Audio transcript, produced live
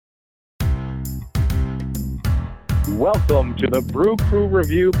Welcome to the Brew Crew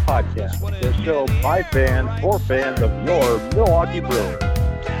Review Podcast, the show by fans for fans of your Milwaukee Brewers.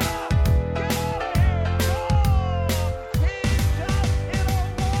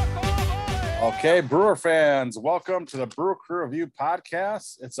 Okay, Brewer fans, welcome to the Brew Crew Review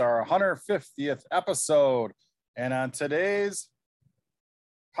Podcast. It's our 150th episode, and on today's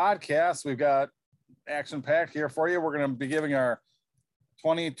podcast, we've got action-packed here for you. We're going to be giving our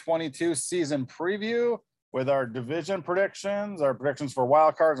 2022 season preview with our division predictions, our predictions for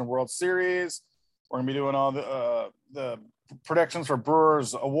wild cards and World Series. We're going to be doing all the predictions for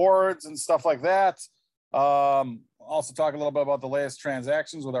Brewers awards and stuff like that. Also talk a little bit about the latest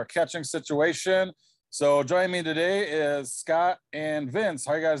transactions with our catching situation. So joining me today is Scott and Vince.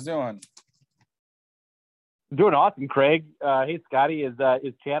 How you guys doing? Doing awesome, Craig. Hey, Scotty, is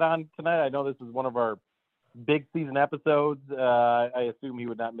Chad on tonight? I know this is one of our big season episodes. I assume he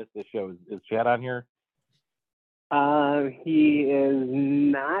would not miss this show. Is Chad on here? He is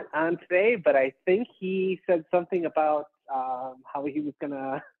not on today, but I think he said something about how he was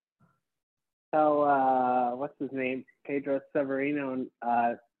gonna tell what's his name, Pedro Severino, and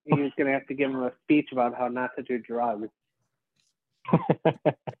he was gonna have to give him a speech about how not to do drugs.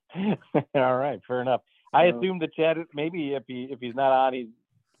 All right, fair enough. I assume that Chad, maybe if he's not on, he's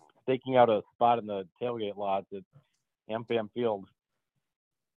staking out a spot in the tailgate lots at AmFam Field.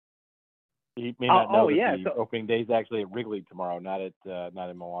 He may not know that the opening day is actually at Wrigley tomorrow, not in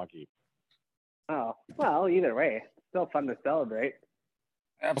Milwaukee. Oh, well, either way, it's still fun to celebrate.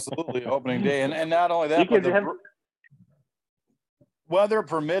 Absolutely, opening day, and not only that, but weather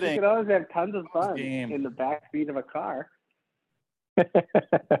permitting, you could always have tons of fun in the backseat of a car.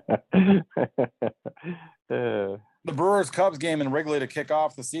 The Brewers-Cubs game in Wrigley to kick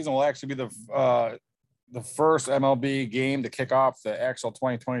off the season will actually be the first MLB game to kick off the actual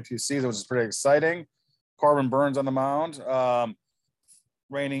 2022 season, which is pretty exciting. Corbin Burns on the mound,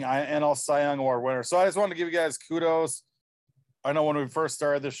 reigning NL Cy Young Award winner. So I just wanted to give you guys kudos. I know when we first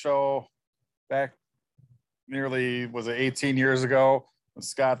started this show back nearly, 18 years ago, when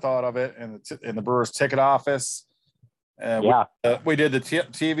Scott thought of it in the Brewers ticket office. We did the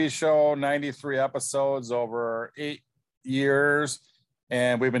TV show, 93 episodes over 8 years.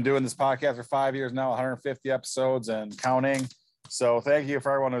 And we've been doing this podcast for 5 years now, 150 episodes and counting. So thank you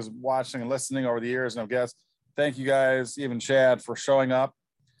for everyone who's watching and listening over the years. And I guess thank you guys, even Chad, for showing up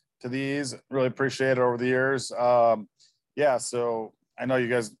to these. Really appreciate it over the years. So I know you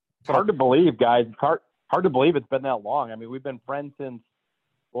guys. Hard to believe, guys. Hard to believe it's been that long. I mean, we've been friends since,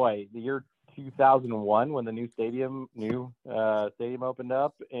 the year 2001 when the new stadium opened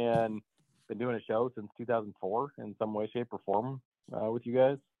up, and been doing a show since 2004 in some way, shape, or form. With you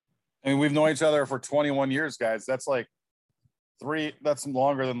guys. I mean, we've known each other for 21 years, guys. That's like that's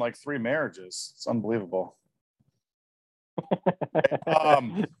longer than like 3 marriages. It's unbelievable.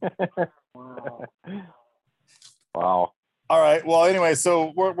 Wow. All right. Well, anyway,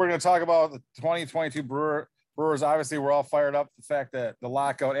 so we're going to talk about the 2022 Brewers. Obviously, we're all fired up. The fact that the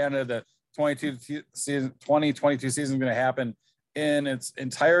lockout ended, the 2022 season is going to happen in its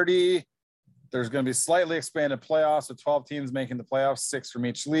entirety. There's going to be slightly expanded playoffs with 12 teams making the playoffs, 6 from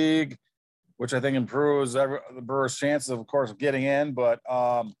each league, which I think improves the Brewers' chances, of course, of getting in. But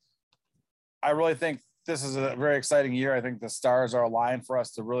I really think this is a very exciting year. I think the stars are aligned for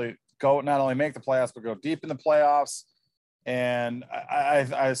us to really go, not only make the playoffs, but go deep in the playoffs. And I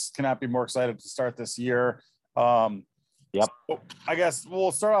just cannot be more excited to start this year. So I guess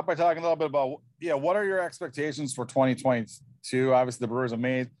we'll start off by talking a little bit about, what are your expectations for 2022? Obviously, the Brewers have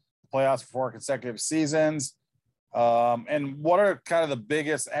made playoffs for 4 consecutive seasons. And what are kind of the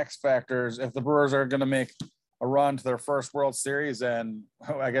biggest X factors if the Brewers are going to make a run to their first World Series? And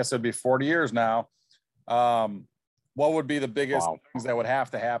I guess it'd be 40 years now. What would be the biggest things that would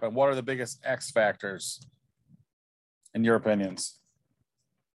have to happen? What are the biggest X factors in your opinions?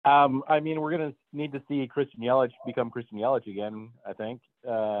 I mean, we're going to need to see Christian Yelich become Christian Yelich again, I think.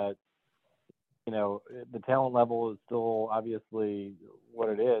 The talent level is still obviously what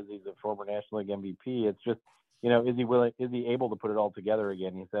it is. He's a former National League MVP. It's just, is he able to put it all together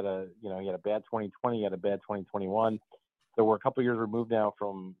again? He had a bad 2020, he had a bad 2021. So we're a couple years removed now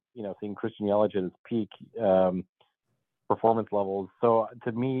from, seeing Christian Yelich at his peak performance levels. So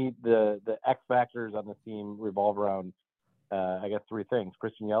to me, the X factors on the team revolve around, 3 things: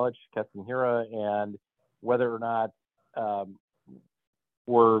 Christian Yelich, Keston Hiura, and whether or not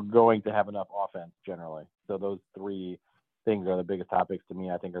we're going to have enough offense generally. So those 3 things are the biggest topics to me.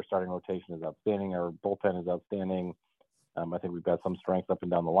 I think our starting rotation is outstanding. Our bullpen is outstanding. I think we've got some strength up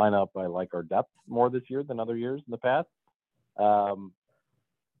and down the lineup. I like our depth more this year than other years in the past. And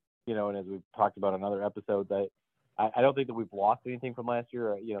as we've talked about in other episodes, I don't think that we've lost anything from last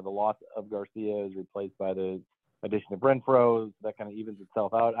year. You know, the loss of Garcia is replaced by the addition of Renfroe. That kind of evens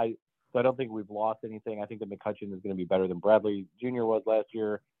itself out. So I don't think we've lost anything. I think that McCutcheon is going to be better than Bradley Jr. was last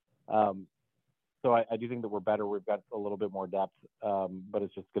year. So I do think that we're better. We've got a little bit more depth, but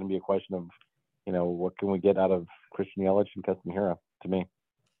it's just going to be a question of, you know, what can we get out of Christian Yelich and Keston Hiura, to me.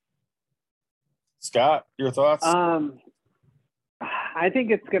 Scott, your thoughts? I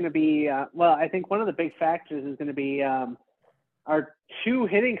think it's going to be, I think one of the big factors is going to be our two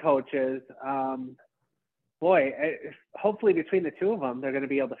hitting coaches. Hopefully between the two of them, they're going to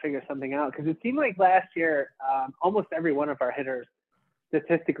be able to figure something out. Because it seemed like last year, almost every one of our hitters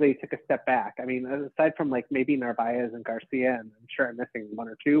statistically took a step back. I mean, aside from like maybe Narvaez and Garcia, and I'm sure I'm missing one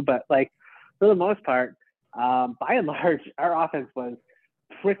or two, but like for the most part, by and large, our offense was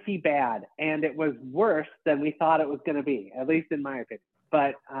pretty bad, and it was worse than we thought it was going to be, at least in my opinion.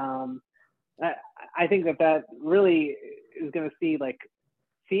 But I think that really is going to see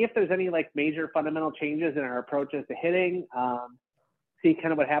if there's any like major fundamental changes in our approaches to hitting, see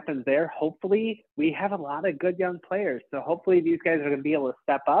kind of what happens there. Hopefully we have a lot of good young players, so hopefully these guys are going to be able to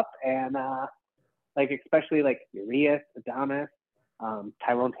step up and especially like Urias, Adames,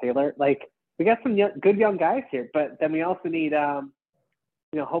 Tyrone Taylor. Like we got some good young guys here, but then we also need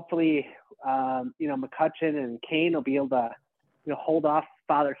hopefully, McCutcheon and Kane will be able to, hold off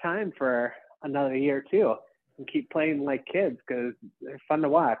Father Time for another year or two and keep playing like kids because they're fun to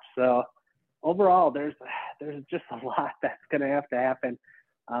watch. So overall, there's just a lot that's going to have to happen.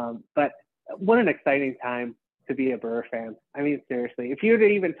 But what an exciting time to be a Brewer fan. I mean, seriously, if you'd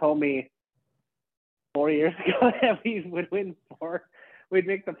even told me 4 years ago that we would we'd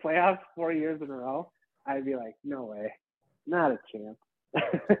make the playoffs 4 years in a row, I'd be like, no way, not a chance.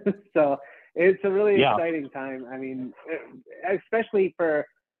 So it's a really exciting time. I mean, especially for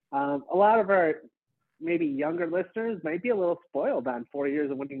a lot of our maybe younger listeners might be a little spoiled on 4 years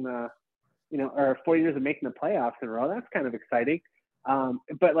of winning or 4 years of making the playoffs in a row. That's kind of exciting.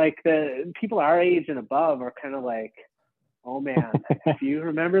 But like the people our age and above are kind of like, oh man, if you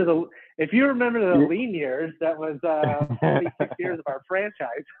remember the lean years, that was 46 years of our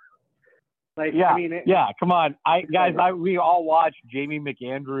franchise. Like, yeah, I mean, come on. We all watched Jamie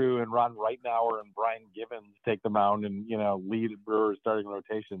McAndrew and Ron Reitnauer and Brian Givens take the mound and, lead Brewers starting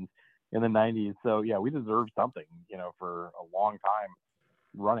rotations in the 90s. So, yeah, we deserve something, for a long time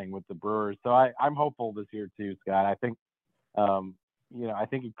running with the Brewers. So I'm hopeful this year too, Scott. I think, I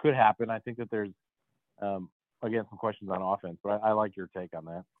think it could happen. I think that there's, again, some questions on offense, but I like your take on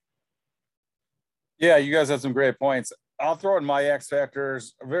that. Yeah, you guys have some great points. I'll throw in my X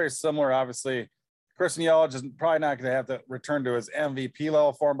factors. Very similar, obviously. Christian Yelich is probably not going to have to return to his MVP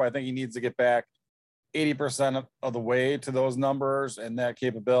level form, but I think he needs to get back 80% of the way to those numbers and that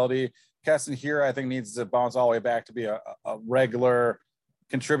capability. Keston Hiura, I think, needs to bounce all the way back to be a regular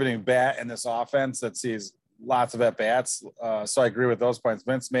contributing bat in this offense that sees lots of at-bats. So I agree with those points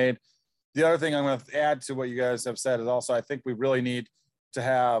Vince made. The other thing I'm going to add to what you guys have said is also I think we really need to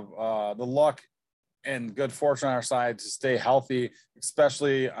have the luck and good fortune on our side to stay healthy,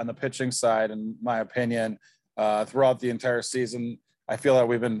 especially on the pitching side, in my opinion, throughout the entire season. I feel that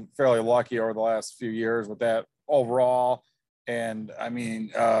we've been fairly lucky over the last few years with that overall. And I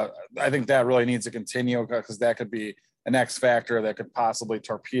mean, I think that really needs to continue because that could be an X factor that could possibly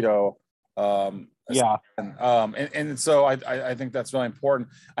torpedo. And so I think that's really important.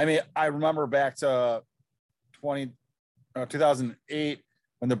 I mean, I remember back to 2008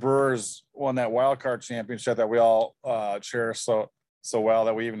 when the Brewers won that wild card championship that we all cherish so well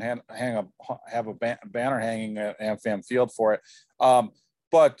that we even have a banner hanging at AmFam Field for it.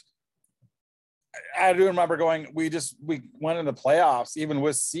 But I do remember we went into the playoffs even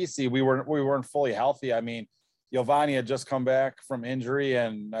with CC. We weren't fully healthy. I mean, Giovanni had just come back from injury,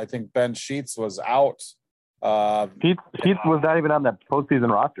 and I think Ben Sheets was out. Sheets was not even on the postseason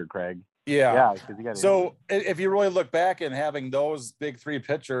roster, Craig. Yeah. So if you really look back and having those big three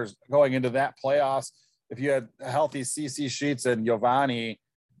pitchers going into that playoffs, if you had healthy CC Sheets and Giovanni,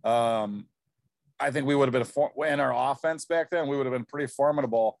 I think we would have been in our offense back then. We would have been pretty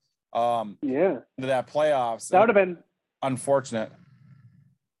formidable. Into that playoffs. That would have been unfortunate.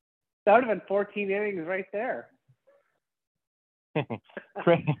 That would have been 14 innings right there.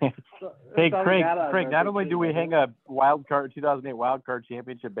 Craig, not only do we hang a 2008 wild card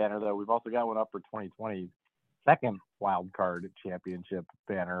championship banner, though, we've also got one up for 2020's second wild card championship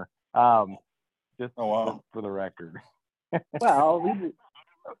banner. Just for the record. Well,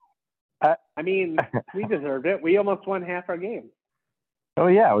 we deserved it. We almost won half our game. Oh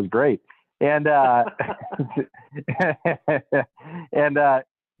yeah, it was great. And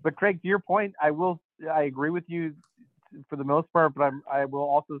but Craig, to your point, I agree with you. for the most part, but I will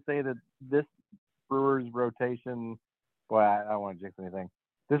also say that this Brewers rotation, boy, I don't want to jinx anything.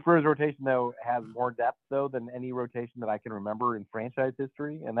 This Brewers rotation, though, has more depth, though, than any rotation that I can remember in franchise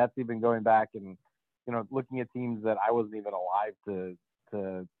history. And that's even going back and, looking at teams that I wasn't even alive to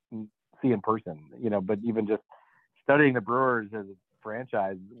see in person, but even just studying the Brewers as a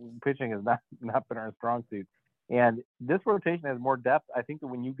franchise, pitching has not been our strong suit. And this rotation has more depth. I think that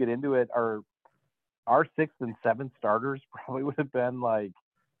when you get into it, our 6th and 7th starters probably would have been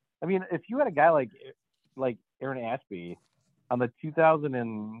if you had a guy like Aaron Ashby on the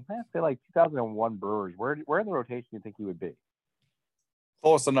 2001 Brewers, where in the rotation do you think he would be?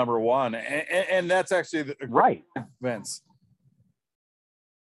 Close to number one, and that's actually right, Vince.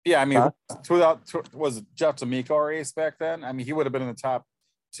 Yeah, I mean, was Jeff D'Amico our ace back then? I mean, he would have been in the top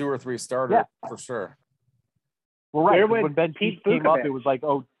 2 or 3 starters for sure. Well, right. When Ben Sheets came up, it was like,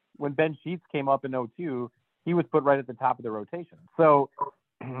 when Ben Sheets came up in 2002, he was put right at the top of the rotation. So,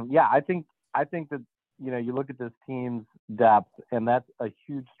 yeah, I think that, you look at this team's depth, and that's a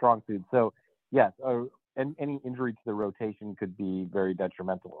huge strong suit. So, yes, and any injury to the rotation could be very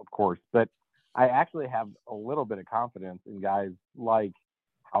detrimental, of course. But I actually have a little bit of confidence in guys like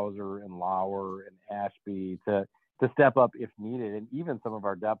Hauser and Lauer and Ashby to step up if needed, and even some of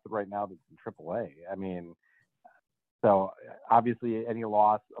our depth right now that's in AAA. I mean, so obviously any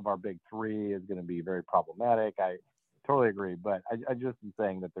loss of our big 3 is going to be very problematic. I totally agree, but I just am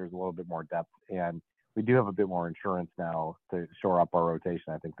saying that there's a little bit more depth, and we do have a bit more insurance now to shore up our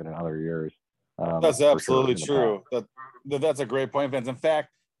rotation, I think, than in other years. That's absolutely true. That's a great point, Vince. In fact,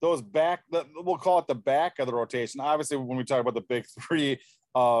 those we'll call it the back of the rotation. Obviously, when we talk about the big 3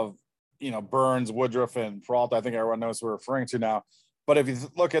 of, Burns, Woodruff, and Peralta, I think everyone knows who we're referring to now. But if you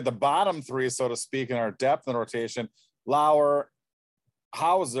look at the bottom 3, so to speak, in our depth in the rotation, Lauer,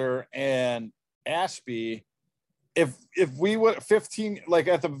 Hauser, and Ashby, if we would 15, like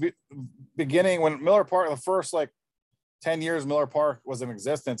at the beginning when Miller Park, the first 10 years Miller Park was in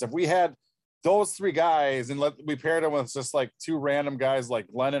existence, if we had those 3 guys and we paired them with just 2 random guys like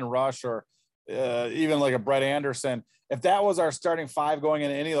Lennon Rush or even like a Brett Anderson, if that was our starting 5 going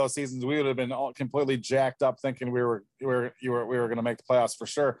into any of those seasons, we would have been all completely jacked up thinking we were going to make the playoffs for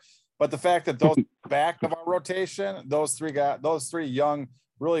sure. But the fact that those back of our rotation, those 3 young,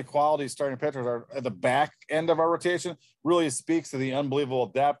 really quality starting pitchers are at the back end of our rotation, really speaks to the unbelievable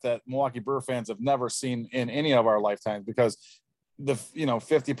depth that Milwaukee Brewer fans have never seen in any of our lifetimes, because the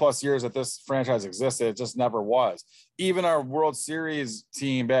 50 plus years that this franchise existed, it just never was. Even our World Series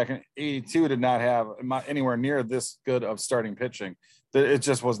team back in '82 did not have anywhere near this good of starting pitching. It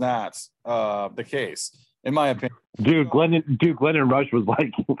just was not the case, in my opinion. Dude, Glennon Rush was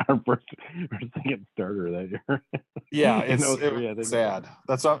like our second starter that year. Yeah, it's sad.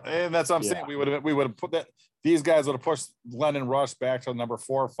 That's what I'm saying. We would have put that. These guys would have pushed Glennon Rush back to number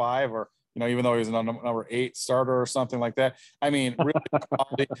 4 or 5, or even though he was a number 8 starter or something like that. I mean, really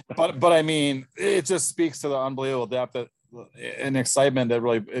quality, but I mean, it just speaks to the unbelievable depth and excitement that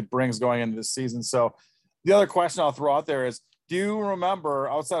really it brings going into this season. So, the other question I'll throw out there is, do you remember,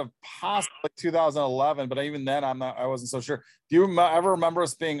 outside of possibly 2011, but even then I wasn't so sure. Do you ever remember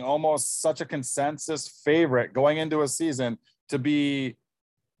us being almost such a consensus favorite going into a season to be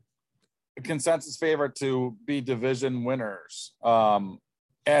a consensus favorite to be division winners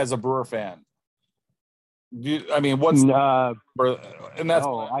as a Brewer fan? And that's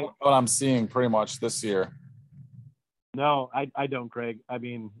what I'm seeing pretty much this year. No, I don't, Craig. I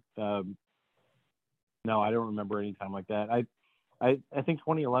mean, no, I don't remember any time like that. I think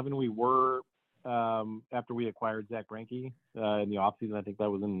 2011 we were after we acquired Zach Greinke in the offseason. I think that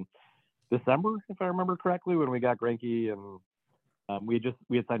was in December, if I remember correctly, when we got Greinke, and we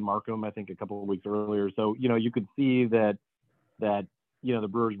had signed Markham, I think, a couple of weeks earlier. So you could see that the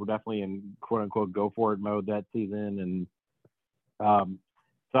Brewers were definitely in quote unquote go for it mode that season, and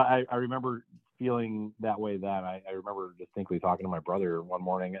so I remember feeling that way. That I remember distinctly talking to my brother one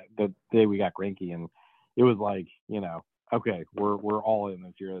morning the day we got Greinke, and it was like, okay, we're all in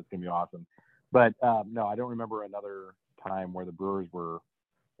this year. That's gonna be awesome. But no, I don't remember another time where the Brewers were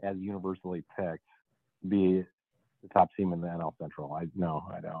as universally picked to be the top team in the NL Central. I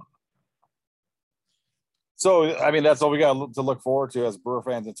don't. So, I mean, that's all we got to look forward to as Brewer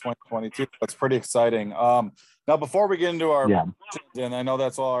fans in 2022. That's pretty exciting. Now, before we get into our, and I know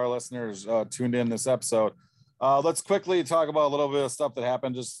that's all our listeners tuned in this episode, let's quickly talk about a little bit of stuff that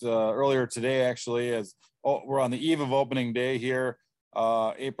happened just earlier today, actually, as we're on the eve of opening day here.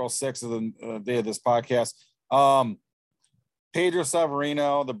 April 6th is the day of this podcast. Pedro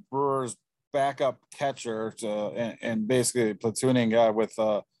Severino, the Brewers' backup catcher, and basically platooning guy with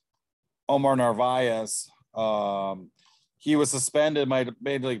Omar Narvaez, He was suspended by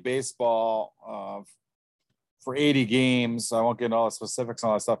Major League Baseball for 80 games. I won't get into all the specifics on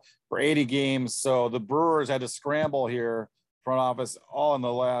all that stuff. For 80 games, so the Brewers had to scramble here, front office, all in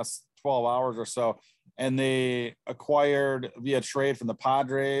the last 12 hours or so, and they acquired via trade from the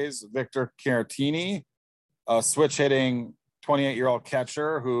Padres Victor Caratini, a switch-hitting 28-year-old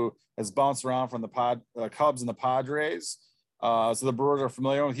catcher who has bounced around from the Cubs and the Padres. So the Brewers are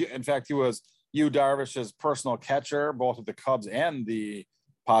familiar with him. In fact, he was Yu Darvish's personal catcher, both with the Cubs and the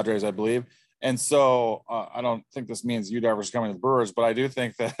Padres, I believe. And so I don't think this means Yu Darvish is coming to the Brewers, but I do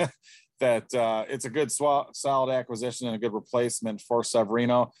think that it's a good, solid acquisition and a good replacement for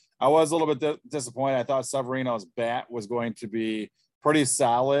Severino. I was a little bit disappointed. I thought Severino's bat was going to be pretty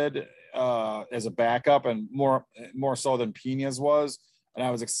solid as a backup, and more so than Pena's was. And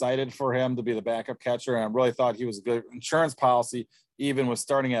I was excited for him to be the backup catcher. And I really thought he was a good insurance policy, even with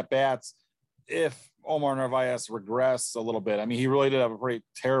starting at bats. If Omar Narvaez regressed a little bit, I mean, he really did have a pretty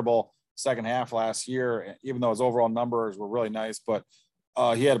terrible second half last year, even though his overall numbers were really nice, but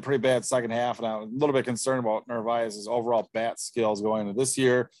he had a pretty bad second half. And I was a little bit concerned about Narvaez's overall bat skills going into this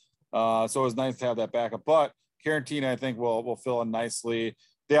year. So it was nice to have that backup, but Caratini, I think will fill in nicely.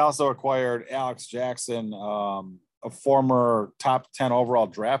 They also acquired Alex Jackson, a former top 10 overall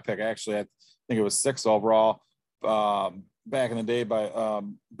draft pick. Actually, I think it was 6 overall back in the day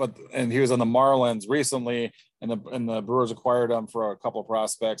and he was on the Marlins recently, and the Brewers acquired him for a couple of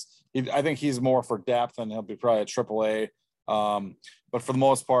prospects. I think he's more for depth, and he'll be probably at AAA. But for the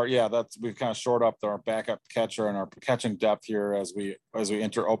most part, yeah, we've kind of shored up our backup catcher and our catching depth here as we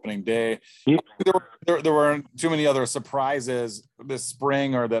enter opening day. There weren't too many other surprises this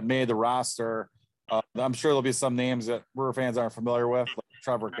spring or that made the roster. I'm sure there'll be some names that Brewer fans aren't familiar with, like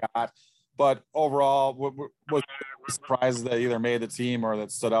Trevor Gott. But overall, was surprises that either made the team or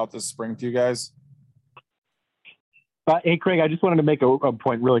that stood out this spring to you guys? Hey, Craig, I just wanted to make a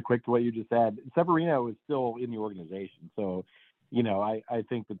point really quick to what you just said. Severino is still in the organization. So, I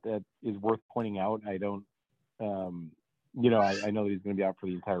think that is worth pointing out. I don't, I know that he's going to be out for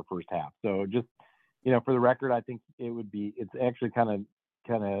the entire first half. So just, for the record, I think it's actually kind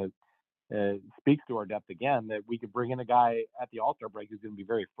of speaks to our depth again, that we could bring in a guy at the All-Star break who's going to be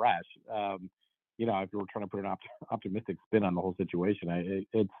very fresh. If we're trying to put an optimistic spin on the whole situation,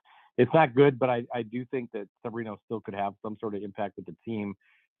 it's not good, but I do think that Severino still could have some sort of impact with the team.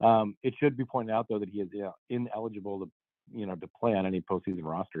 It should be pointed out though that he is ineligible to play on any postseason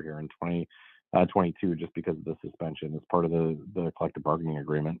roster here in 2022 just because of the suspension. It's part of the collective bargaining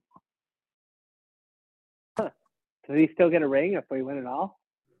agreement. Huh. Does he still get a ring if we win it all?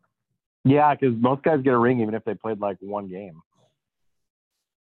 Yeah, because most guys get a ring even if they played like one game.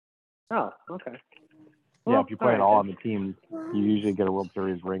 Oh, okay. Yeah, if you play it all on the team, you usually get a World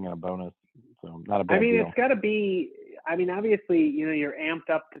Series ring and a bonus. So not a bad deal. It's got to be. Obviously, you're amped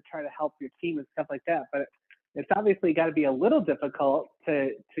up to try to help your team and stuff like that, but it's obviously got to be a little difficult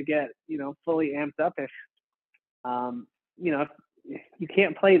to get fully amped up if if you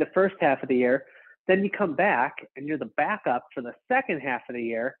can't play the first half of the year, then you come back and you're the backup for the second half of the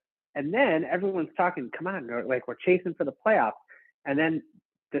year, and then everyone's talking, come on, like we're chasing for the playoffs, and then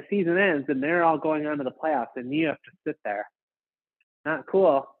the season ends and they're all going on to the playoffs and you have to sit there. Not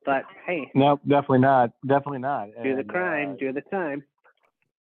cool, but hey. No, definitely not. Definitely not. Do the crime, do the time.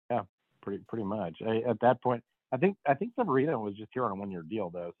 Yeah, pretty much. At that point, I think Severino was just here on a 1-year deal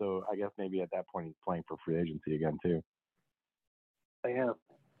though, so I guess maybe at that point he's playing for free agency again too. Yeah.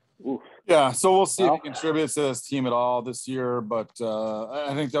 Oof. Yeah, so we'll see if he contributes to this team at all this year, but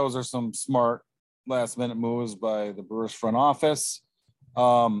I think those are some smart last-minute moves by the Brewers front office.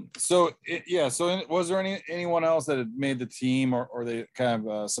 So was there anyone else that had made the team or the kind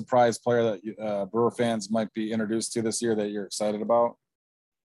of surprise player that Brewer fans might be introduced to this year that you're excited about,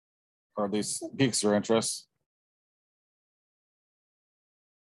 or at least piques your interest?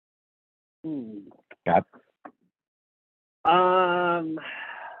 Got.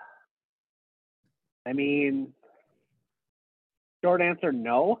 Short answer,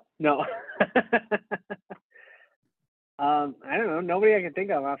 no. I don't know. Nobody I can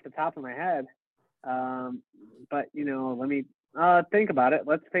think of off the top of my head. But let me think about it.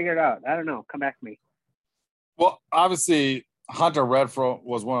 Let's figure it out. I don't know. Come back to me. Well, obviously, Hunter Renfroe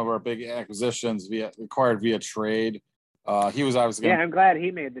was one of our big acquisitions acquired via trade. He was obviously I'm glad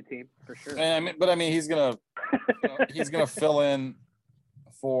he made the team for sure. He's gonna fill in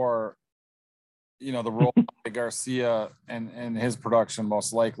for the role of Garcia and his production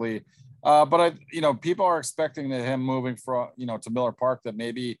most likely. But people are expecting that him moving from to Miller Park, that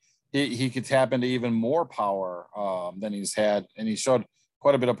maybe he could tap into even more power than he's had, and he showed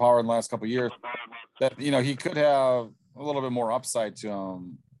quite a bit of power in the last couple of years. that, he could have a little bit more upside to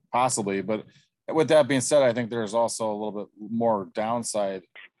him, possibly. But with that being said, I think there's also a little bit more downside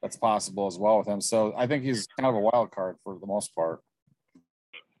that's possible as well with him. So I think he's kind of a wild card for the most part.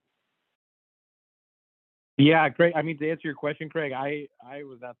 Yeah, Craig. I mean, to answer your question, Craig, I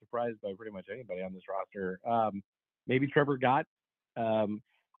was not surprised by pretty much anybody on this roster. Maybe Trevor Gott.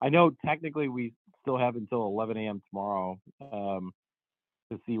 I know technically we still have until 11 a.m. tomorrow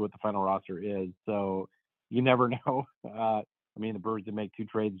to see what the final roster is. So you never know. I mean, the Brewers did make 2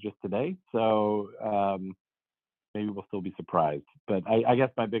 trades just today, so maybe we'll still be surprised. But I guess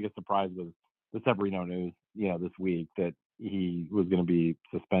my biggest surprise was the Severino news, this week, that he was going to be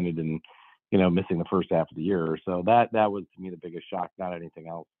suspended and, missing the first half of the year. So that was, to me, the biggest shock, not anything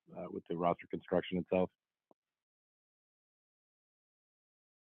else with the roster construction itself.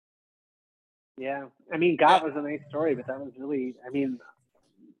 Yeah, I mean, Gott was a nice story, but that was really,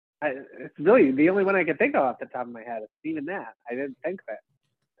 it's really the only one I could think of off the top of my head. Even that, I didn't think that.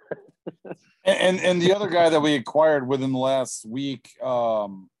 and the other guy that we acquired within the last week,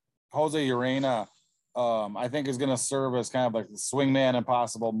 Jose Urena, I think is going to serve as kind of like the swingman and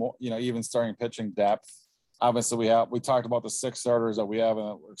possible, even starting pitching depth. Obviously, we talked about the 6 starters that we have,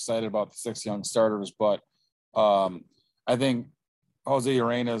 and we're excited about the 6 young starters. But I think Jose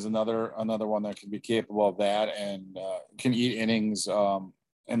Urena is another one that can be capable of that and can eat innings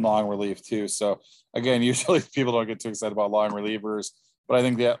in long relief too. So again, usually people don't get too excited about long relievers, but I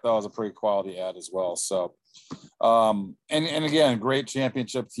think that was a pretty quality add as well. So and again, great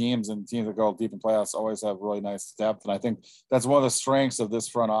championship teams and teams that go deep in playoffs always have really nice depth. And I think that's one of the strengths of this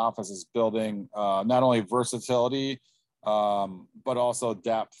front office is building not only versatility, but also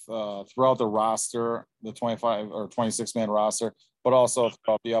depth throughout the roster, the 25 or 26 man roster, but also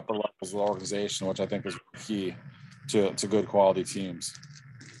throughout the upper levels of the organization, which I think is key to good quality teams.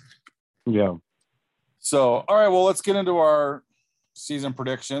 Yeah. So, all right, well, let's get into our season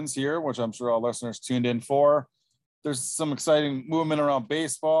predictions here, which I'm sure all listeners tuned in for. There's some exciting movement around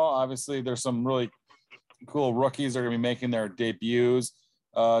baseball. Obviously, there's some really cool rookies that are going to be making their debuts.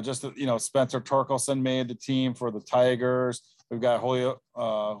 Spencer Torkelson made the team for the Tigers. We've got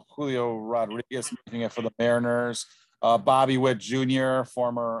Julio Rodriguez making it for the Mariners. Bobby Witt Jr.,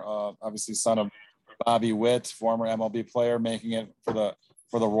 former, obviously son of Bobby Witt, former MLB player, making it for the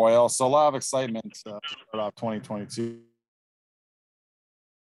Royals. So a lot of excitement about 2022.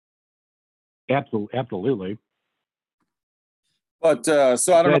 Absolutely. But so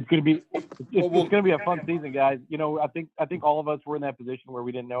I don't know. It's gonna be a fun season, guys. I think all of us were in that position where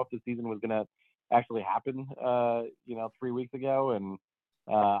we didn't know if the season was gonna actually happen 3 weeks ago, and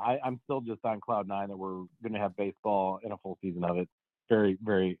I'm still just on cloud 9 that we're gonna have baseball in a full season of it. Very,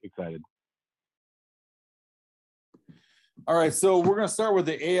 very excited. All right, so we're going to start with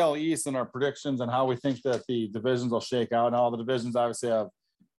the AL East and our predictions and how we think that the divisions will shake out. And all the divisions obviously have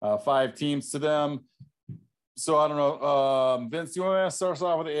 5 teams to them. So I don't know, Vince, do you want to start us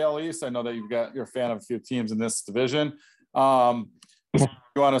off with the AL East? I know that you're a fan of a few teams in this division. You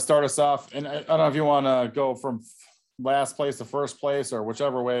want to start us off, and I don't know if you want to go from last place to first place or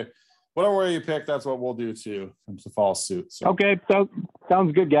whatever way you pick, that's what we'll do too, to follow suit. So. Okay, so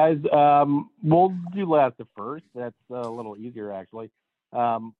sounds good, guys. We'll do last to first. That's a little easier, actually.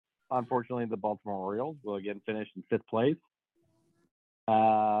 Unfortunately, the Baltimore Orioles will again finish in 5th place.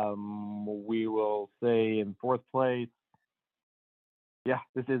 We will say in 4th place. Yeah,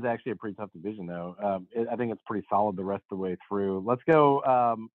 this is actually a pretty tough division, though. I think it's pretty solid the rest of the way through. Let's go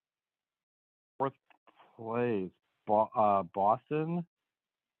 4th place, Boston.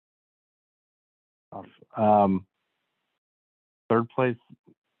 3rd place,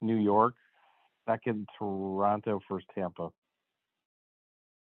 New York. 2nd, Toronto. 1st, Tampa.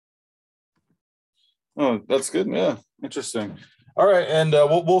 Oh, that's good. Yeah, interesting. All right, and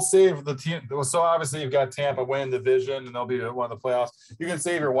we'll save the team. So obviously you've got Tampa win division, and they'll be one of the playoffs. You can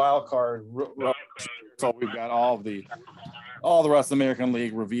save your wild card. So we've got all the rest of the American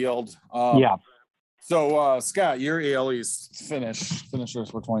League revealed. Yeah. So Scott, your AL East finishers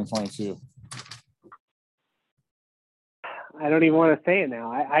for 2022. I don't even want to say it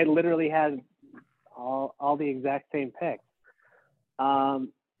now. I literally had all the exact same picks.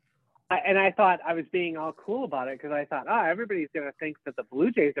 And I thought I was being all cool about it because I thought, everybody's going to think that the Blue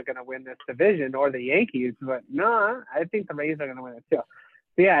Jays are going to win this division or the Yankees. But no, I think the Rays are going to win it too. So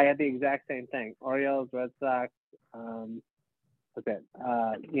yeah, I had the exact same thing. Orioles, Red Sox,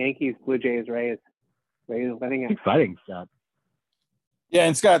 Yankees, Blue Jays, Rays. Rays winning it. Exciting stuff. Yeah,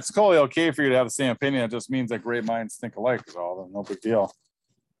 and Scott, it's totally okay for you to have the same opinion. It just means that great minds think alike is all. No big deal.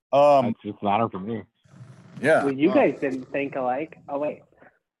 It's just an honor for me. Yeah. Well, you guys didn't think alike. Oh, wait.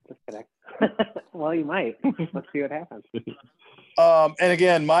 Just kidding. Well, you might. Let's see what happens. And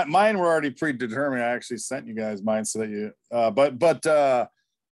again, mine were already predetermined. I actually sent you guys mine so that you. Mine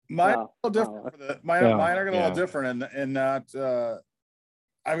are a little different. Mine are going to be a little different, and not.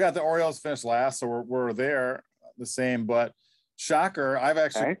 I've got the Orioles finished last, so we're there the same. But shocker, I've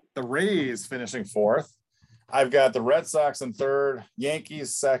actually the Rays finishing fourth. I've got the Red Sox in third,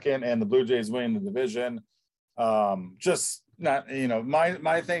 Yankees second, and the Blue Jays winning the division. Just not,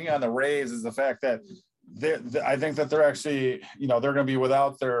 my thing on the Rays is the fact that I think that they're actually, they're going to be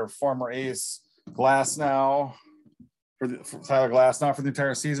without their former ace Tyler Glasnow for the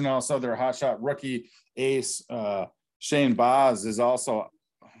entire season. Also, their hotshot rookie ace Shane Baz is also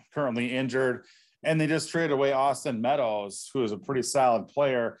currently injured, and they just traded away Austin Meadows, who is a pretty solid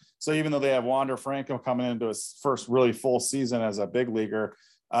player. So even though they have Wander Franco coming into his first really full season as a big leaguer,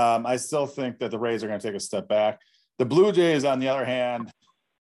 I still think that the Rays are going to take a step back. The Blue Jays, on the other hand,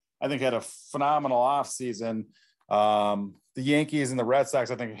 I think had a phenomenal offseason. The Yankees and the Red Sox,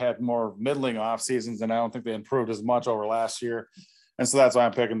 I think, had more middling off seasons, and I don't think they improved as much over last year. And so that's why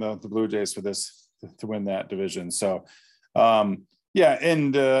I'm picking the Blue Jays for this to win that division. So, all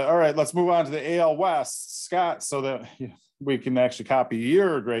right, let's move on to the AL West, Scott, so that we can actually copy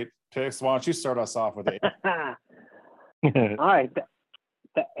your great picks. Why don't you start us off with it? All right,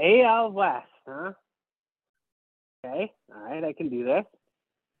 the AL West, huh? Okay, all right, I can do this.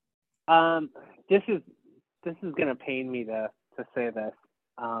 This is gonna pain me to say this.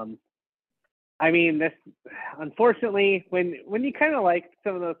 This unfortunately, when you kind of like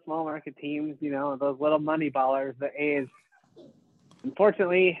some of those small market teams, those little money ballers, the A's.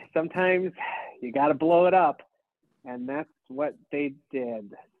 Unfortunately, sometimes you got to blow it up, and that's what they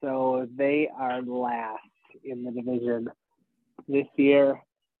did. So they are last in the division this year.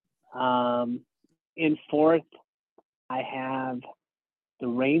 In fourth, I have the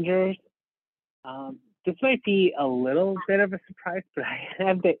Rangers. This might be a little bit of a surprise, but I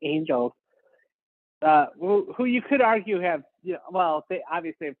have the Angels, who you could argue have, they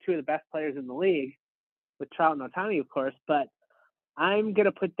obviously have two of the best players in the league, with Trout and Ohtani, of course, but I'm going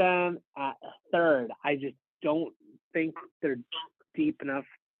to put them at third. I just don't think they're deep enough.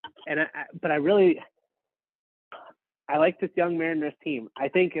 But I like this young Mariners team. I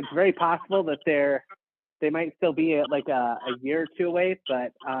think it's very possible that they might still be at like a year or two away,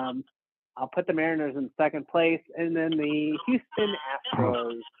 but I'll put the Mariners in second place, and then the Houston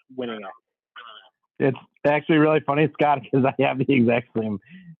Astros winning it. It's actually really funny, Scott, because I have the exact same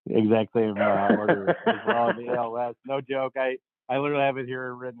order as well in the AL West. No joke. I literally have it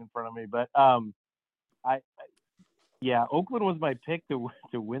here written in front of me, but Oakland was my pick to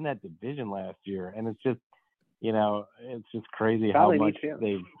win that division last year, and it's just it's just crazy probably how much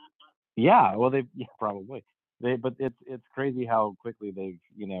probably but it's crazy how quickly they've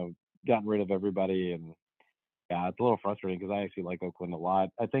gotten rid of everybody, and it's a little frustrating because I actually like Oakland a lot.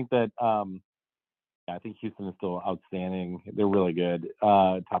 I think that I think Houston is still outstanding. They're really good,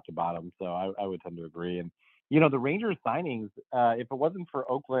 top to bottom. So I would tend to agree. And the Rangers signings, if it wasn't for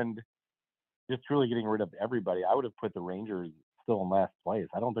Oakland just truly getting rid of everybody, I would have put the Rangers still in last place.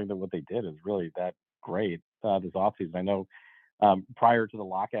 I don't think that what they did is really that great this offseason. I know prior to the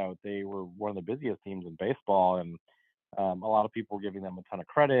lockout, they were one of the busiest teams in baseball, and a lot of people were giving them a ton of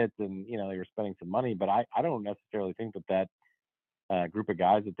credit, and they were spending some money. But I don't necessarily think that group of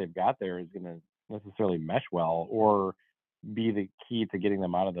guys that they've got there is going to necessarily mesh well or be the key to getting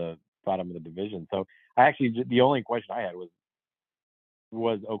them out of the bottom of the division. So the only question I had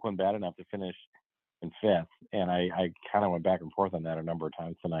was Oakland bad enough to finish in fifth? And I kind of went back and forth on that a number of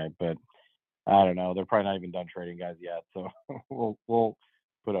times tonight, but I don't know. They're probably not even done trading guys yet, so we'll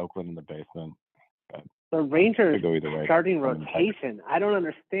put Oakland in the basement. But the Rangers starting rotation. I don't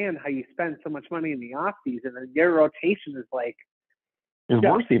understand how you spend so much money in the offseason and your rotation is like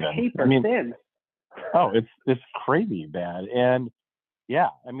worse even. Paper thin. Oh, it's crazy bad. And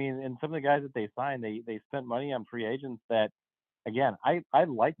and some of the guys that they signed, they spent money on free agents that, again, I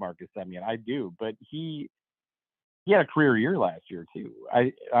like Marcus Semien, I do, but he had a career year last year too.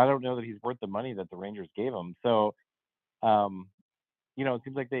 I don't know that he's worth the money that the Rangers gave him. So, it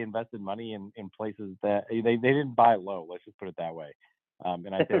seems like they invested money in places that they didn't buy low. Let's just put it that way.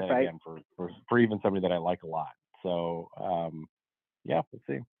 And I say that again for even somebody that I like a lot. So, let's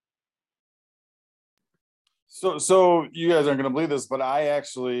see. So you guys aren't going to believe this, but I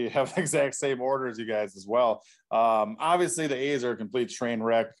actually have the exact same order as you guys as well. Obviously, the A's are a complete train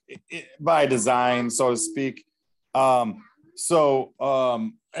wreck by design, so to speak. And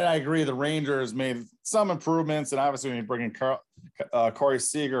I agree, the Rangers made some improvements, and obviously when you bring in Corey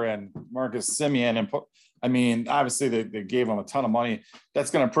Seager and Marcus Semien and I mean, obviously they gave him a ton of money.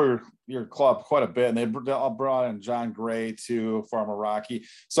 That's going to improve your club quite a bit. And they brought in John Gray too, former Rocky.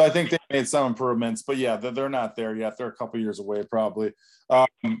 So I think they made some improvements, but yeah, they're not there yet. They're a couple years away probably.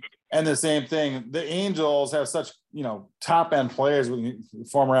 And the same thing, the Angels have such, top end players with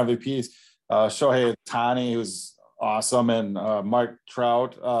former MVPs, Shohei Ohtani, who's awesome, and Mike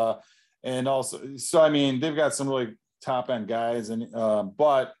Trout. And also, so, I mean, they've got some really top end guys,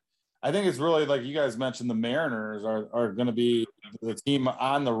 but I think it's really, like you guys mentioned, the Mariners are going to be the team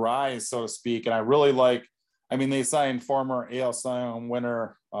on the rise, so to speak. And I really they signed former AL Cy Young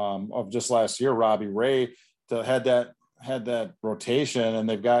winner of just last year, Robbie Ray, to head that rotation. And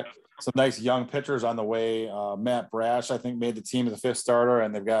they've got some nice young pitchers on the way. Matt Brash, I think, made the team as the 5th starter,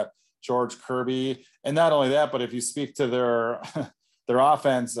 and they've got George Kirby. And not only that, but if you speak to their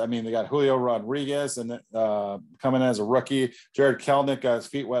offense, I mean, they got Julio Rodriguez and coming as a rookie. Jared Kelnick got his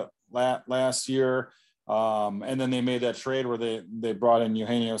feet wet last year. And then they made that trade where they brought in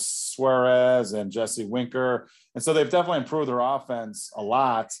Eugenio Suarez and Jesse Winker. And so they've definitely improved their offense a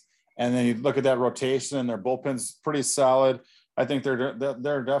lot. And then you look at that rotation, and their bullpen's pretty solid. I think they're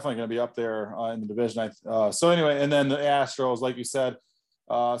definitely going to be up there in the division. So anyway, and then the Astros, like you said,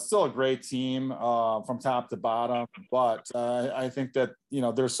 still a great team from top to bottom. But I think that,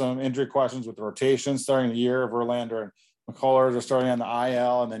 there's some injury questions with the rotation starting the year. Verlander and McCullers are starting on the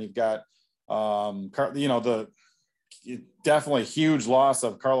IL. And then you've got, the definitely huge loss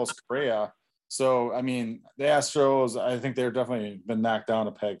of Carlos Correa. So, I mean, the Astros, I think they're definitely been knocked down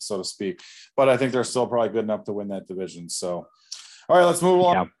a peg, so to speak. But I think they're still probably good enough to win that division. So, all right, let's move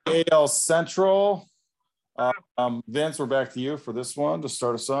along to AL Central. Vince, we're back to you for this one to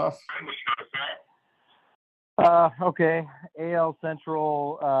start us off. Okay, AL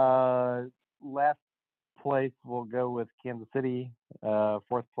Central, last place we'll go with Kansas City.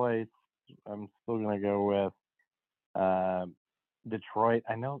 4th place, I'm still going to go with Detroit.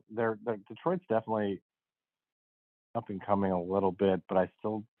 I know Detroit's definitely up and coming a little bit, but I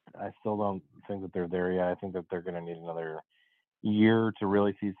still don't think that they're there yet. I think that they're going to need another year to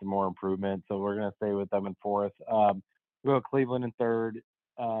really see some more improvement. So we're going to stay with them in 4th. We'll go Cleveland in 3rd.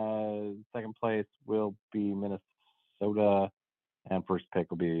 2nd place will be Minnesota, and 1st pick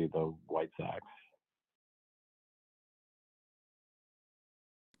will be the White Sox.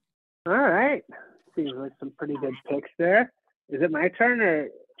 All right. Seems like some pretty good picks there. Is it my turn, or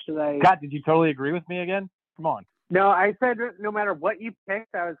should I? Scott, did you totally agree with me again? Come on. No, I said no matter what you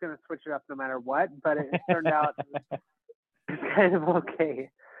picked, I was going to switch it up no matter what, but it turned out it's kind of okay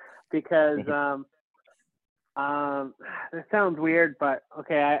because this sounds weird, but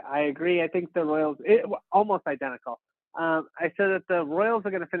okay, I agree. I think the Royals, almost identical. I said that the Royals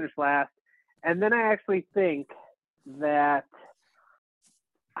are going to finish last, and then I actually think that,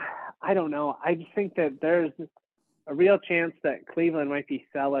 I don't know, I just think that there's a real chance that Cleveland might be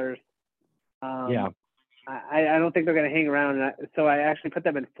sellers. I don't think they're going to hang around, so I actually put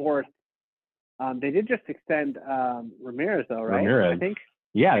them in 4th. They did just extend Ramirez, though, right? Ramirez. I think.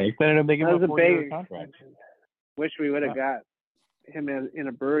 Yeah, they extended him. They gave him a 4-year contract. Wish we would have got him in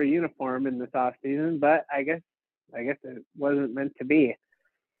a Brewer uniform in this offseason, but I guess it wasn't meant to be.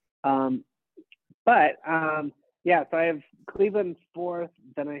 Yeah, so I have Cleveland 4th.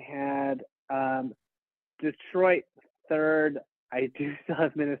 Then I had Detroit 3rd. I do still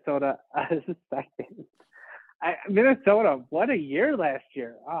have Minnesota as 2nd. Minnesota, what a year last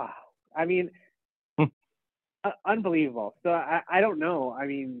year. I mean, unbelievable. So I don't know. I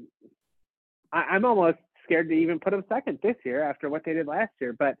mean, I'm almost scared to even put them 2nd this year after what they did last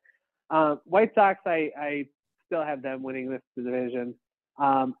year. But White Sox, I still have them winning this division.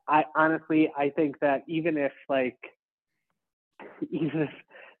 I honestly think that even if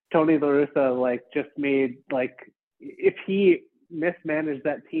Tony La Russa just made if he mismanaged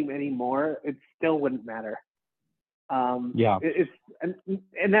that team anymore, it still wouldn't matter. And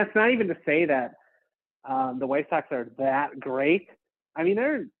that's not even to say that the White Sox are that great. I mean,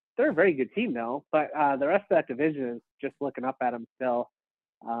 they're a very good team though, but the rest of that division is just looking up at them still.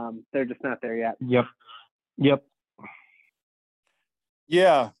 They're just not there yet. Yep.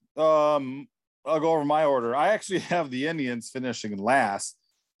 Yeah. I'll go over my order. I actually have the Indians finishing last.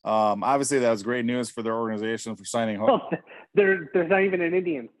 Obviously that was great news for their organization for signing home. Well, there's not even an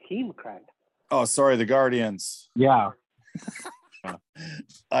Indians team, Craig. Oh, sorry, the Guardians. Yeah.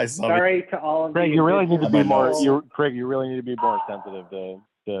 Sorry to all of Craig. You really need to be more. Craig, you really need to be more sensitive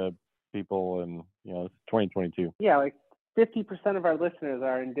to people, and it's 2022. Yeah, 50% of our listeners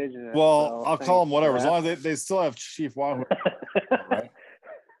are indigenous. Well, so I'll call them whatever, as long as they still have Chief Wahoo. Right?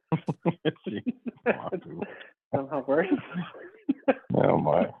 Somehow worse. Oh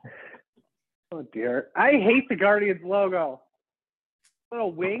my. Oh dear. year. I hate the Guardians logo.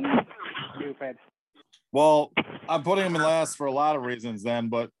 Little wings, stupid. Well, I'm putting them in last for a lot of reasons then,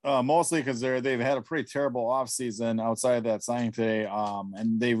 but mostly because they've had a pretty terrible offseason outside of that signing today.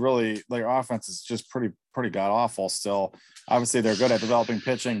 And they really, their offense is just pretty god awful still. Obviously they're good at developing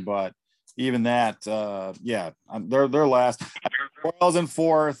pitching, but even that, they're last. Royals in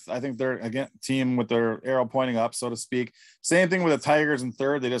fourth. I think they're again team with their arrow pointing up, so to speak. Same thing with the Tigers in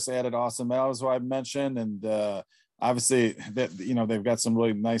third. They just added Austin Meadows, who I mentioned, and obviously that they've got some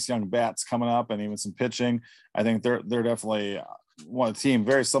really nice young bats coming up and even some pitching. I think they're definitely one team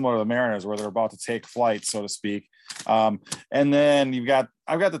very similar to the Mariners, where they're about to take flight, so to speak. And then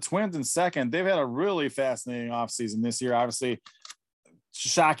I've got the Twins in second. They've had a really fascinating offseason this year, obviously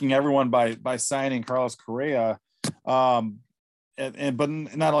shocking everyone by signing Carlos Correa. But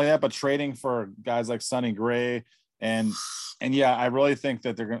not only that, but trading for guys like Sonny Gray. And yeah, I really think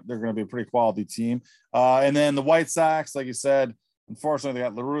that they're going to be a pretty quality team. And then the White Sox, like you said, unfortunately they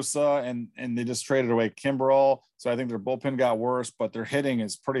got La Russa and they just traded away Kimbrel. So I think their bullpen got worse, but their hitting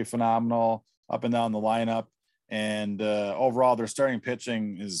is pretty phenomenal up and down the lineup. And overall, their starting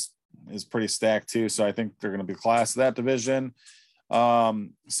pitching is pretty stacked too. So I think they're going to be class of that division.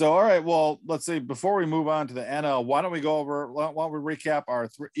 So all right, well, let's see, before we move on to the NL, why don't we recap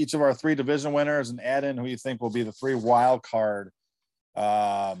each of our three division winners and add in who you think will be the three wild card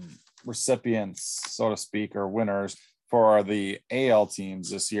recipients, so to speak, or winners for the AL teams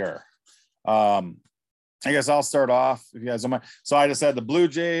this year. I guess I'll start off if you guys don't mind. So I just had the Blue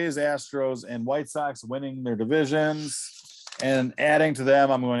Jays, Astros, and White Sox winning their divisions. And adding to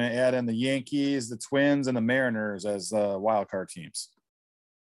them, I'm going to add in the Yankees, the Twins, and the Mariners as wild card teams.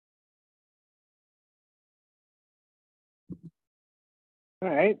 All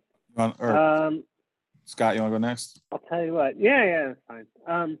right. Scott, you want to go next? I'll tell you what. Yeah, that's fine.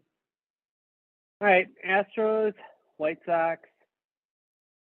 All right. Astros, White Sox,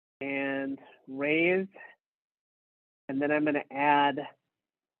 and Rays. And then I'm going to add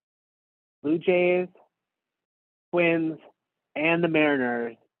Blue Jays, Twins, and the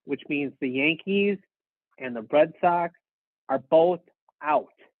Mariners, which means the Yankees and the Red Sox are both out.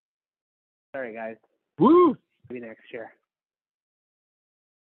 Sorry, guys. Woo! Maybe next year.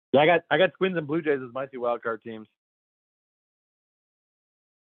 Yeah, I got Twins and Blue Jays as my two wild card teams.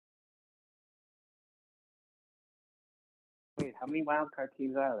 Wait, how many wild card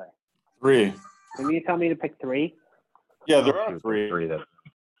teams are there? 3. Can you tell me to pick 3? Yeah, there are 3.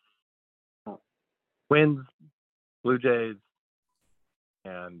 Twins, Blue Jays,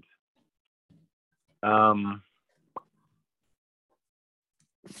 and I don't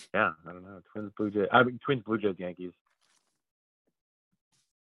know. Twins, Blue Jays, Yankees.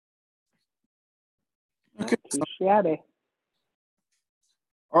 Okay.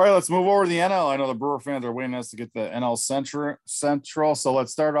 All right, let's move over to the NL. I know the Brewer fans are waiting us to get the NL Central. So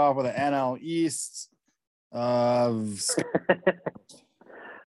let's start off with the NL East. Let's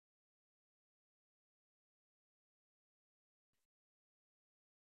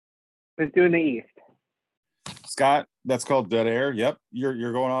do in the East. Scott, that's called dead air. Yep,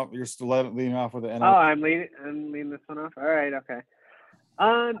 you're going off. You're still leading off with the NL. Oh, I'm leading this one off. All right, okay.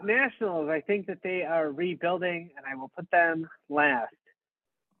 Nationals, I think that they are rebuilding, and I will put them last.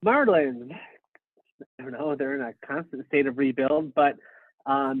 Marlins, I don't know, they're in a constant state of rebuild, but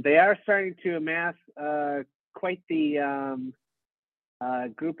they are starting to amass quite the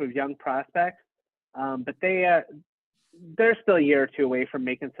group of young prospects. But they're still a year or two away from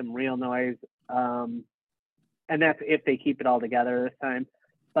making some real noise. And that's if they keep it all together this time.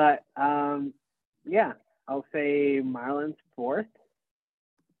 But I'll say Marlins fourth.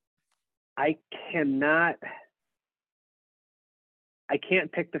 I can't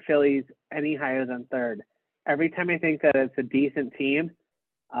pick the Phillies any higher than third. Every time I think that it's a decent team,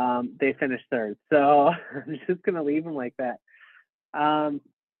 they finish third. So I'm just going to leave them like that. And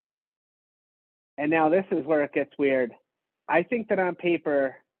now this is where it gets weird. I think that on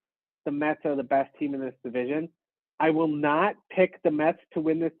paper, the Mets are the best team in this division. I will not pick the Mets to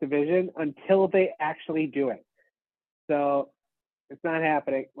win this division until they actually do it. So it's not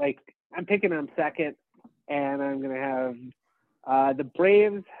happening. Like, I'm picking them second, and I'm going to have the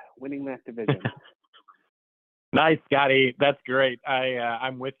Braves winning that division. Nice, Scotty. That's great.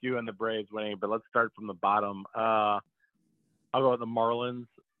 I'm with you on the Braves winning, but let's start from the bottom. I'll go with the Marlins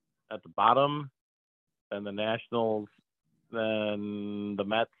at the bottom, then the Nationals, then the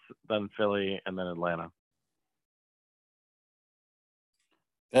Mets, then Philly, and then Atlanta.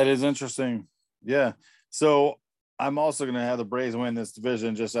 That is interesting. Yeah. So I'm also going to have the Braves win this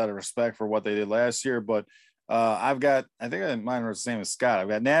division just out of respect for what they did last year. But I think mine are the same as Scott. I've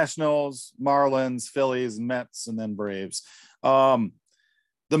got Nationals, Marlins, Phillies, Mets, and then Braves. The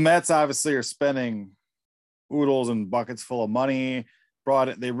Mets obviously are spending oodles and buckets full of money.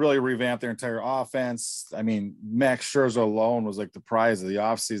 They really revamped their entire offense. I mean, Max Scherzer alone was like the prize of the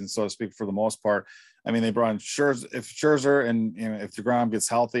offseason, so to speak, for the most part. I mean, they brought in Scherzer. If Scherzer and if DeGrom gets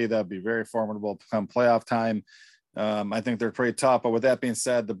healthy, that'd be very formidable come playoff time. I think they're pretty tough. But with that being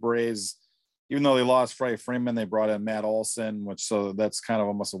said, the Braves, even though they lost Freddie Freeman, they brought in Matt Olson, so that's kind of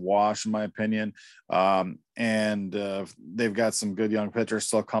almost a wash in my opinion. They've got some good young pitchers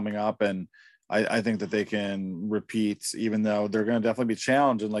still coming up, and I think that they can repeat, even though they're going to definitely be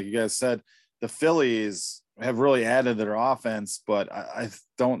challenged. And like you guys said, the Phillies have really added to their offense, but I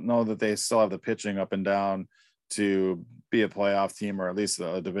don't know that they still have the pitching up and down to be a playoff team or at least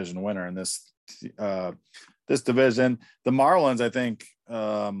a division winner in this division. The Marlins, I think,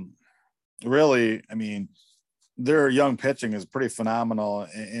 really, I mean, their young pitching is pretty phenomenal,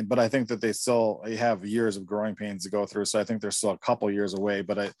 but I think that they still have years of growing pains to go through. So I think they're still a couple years away,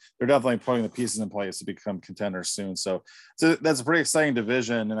 but they're definitely putting the pieces in place to become contenders soon. So that's a pretty exciting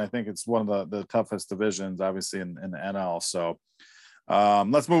division, and I think it's one of the toughest divisions, obviously, in the NL. So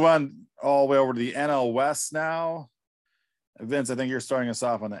let's move on all the way over to the NL West now. Vince, I think you're starting us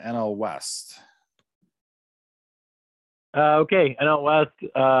off on the NL West. Okay, NL West,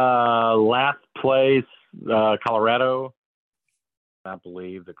 last place, Colorado. I can't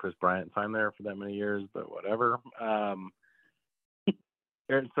believe that Chris Bryant signed there for that many years, but whatever.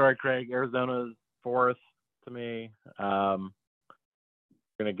 Sorry, Craig. Arizona's fourth to me. I'm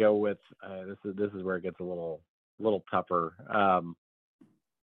gonna go with this is where it gets a little tougher. I'm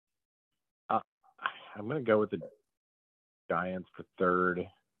gonna go with the Giants for third,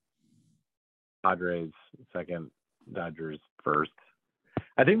 Padres second, Dodgers first.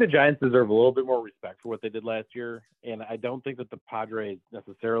 I think the Giants deserve a little bit more respect for what they did last year, and I don't think that the Padres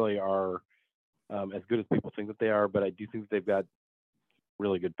necessarily are as good as people think that they are, but I do think that they've got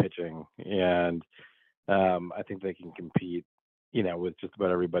really good pitching, and I think they can compete, with just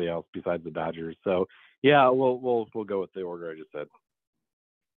about everybody else besides the Dodgers. So yeah, we'll go with the order I just said.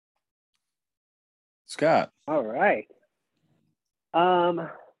 Scott. All right. I'm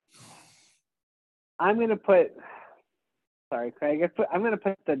gonna put. Sorry, Craig. I'm going to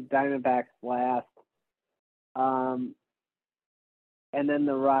put the Diamondbacks last, and then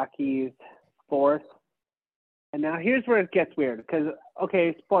the Rockies fourth. And now here's where it gets weird because,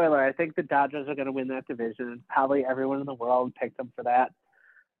 okay, spoiler, I think the Dodgers are going to win that division. Probably everyone in the world picked them for that.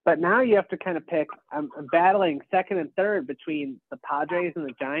 But now you have to kind of pick. I'm battling second and third between the Padres and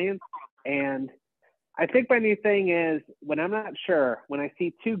the Giants. And I think my new thing is when I'm not sure, when I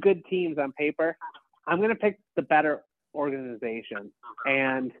see two good teams on paper, I'm going to pick the better organization,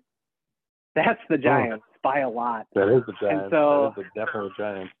 and that's the Giants by a lot. That is the Giants. And so that is definitely the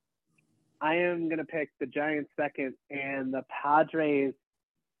Giants. I am going to pick the Giants second and the Padres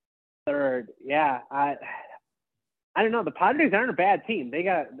third. Yeah, I don't know. The Padres aren't a bad team.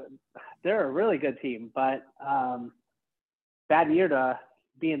 They're a really good team, but bad year to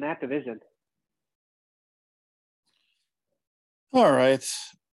be in that division. All right.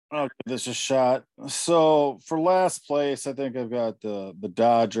 I'll give this a shot. So for last place, I think I've got the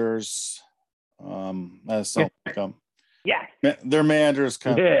Dodgers. I still like them. Yeah. Their manager's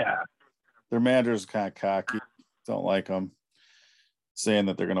kind of cocky. Don't like them, saying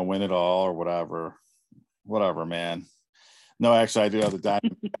that they're going to win it all or whatever. Whatever, man. No, actually, I do have the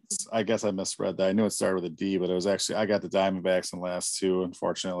Diamondbacks. I guess I misread that. I knew it started with a D, but it was actually I got the Diamondbacks in the last two.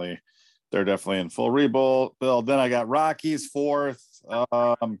 Unfortunately, they're definitely in full rebuild. Then I got Rockies fourth.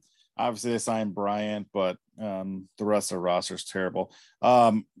 Obviously they signed Bryant, but the rest of the roster is terrible.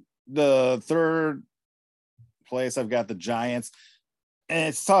 The third place, I've got the Giants, and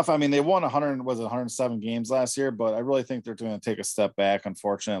it's tough. I mean, they won 107 games last year, but I really think they're going to take a step back.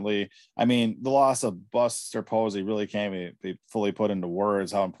 Unfortunately, I mean, the loss of Buster Posey really can't be fully put into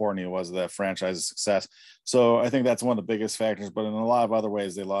words how important he was to that franchise's success. So I think that's one of the biggest factors. But in a lot of other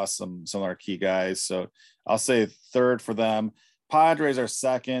ways, they lost some of our key guys. So I'll say third for them. Padres are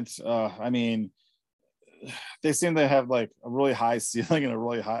second. I mean, they seem to have like a really high ceiling and a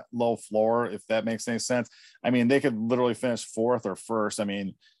really low floor, if that makes any sense. I mean, they could literally finish fourth or first. I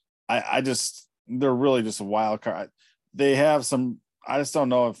mean, they're really just a wild card. They have I just don't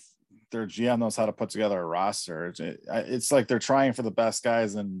know if their GM knows how to put together a roster. It's like they're trying for the best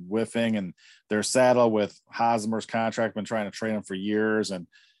guys and whiffing, and they're saddled with Hosmer's contract, been trying to trade him for years. And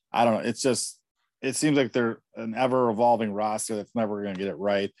I don't know. It seems like they're an ever evolving roster that's never going to get it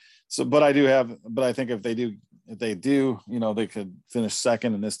right. So, but I think if they do, they could finish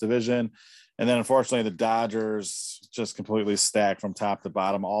second in this division. And then unfortunately the Dodgers just completely stacked from top to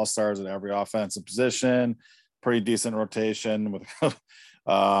bottom, all stars at every offensive position, pretty decent rotation with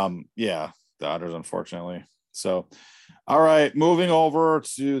Dodgers, unfortunately. So all right, moving over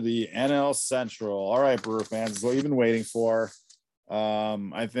to the NL Central. All right, Brewer fans, what you've been waiting for.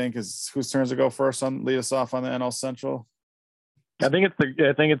 I think is whose turns to go first on lead us off on the NL Central? I think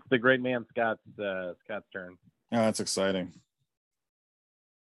it's the great man Scott's turn. Oh, that's exciting.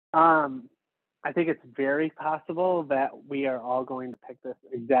 I think it's very possible that we are all going to pick this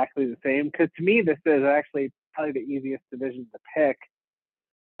exactly the same, because to me this is actually probably the easiest division to pick.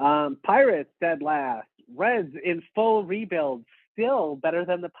 Pirates dead last. Reds in full rebuild, still better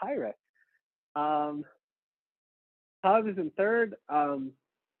than the Pirates. Cubs in third. And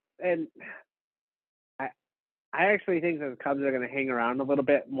I actually think that the Cubs are going to hang around a little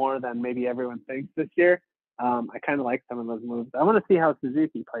bit more than maybe everyone thinks this year. I kind of like some of those moves. I want to see how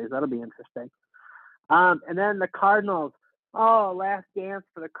Suzuki plays. That'll be interesting. And then the Cardinals. Oh, last dance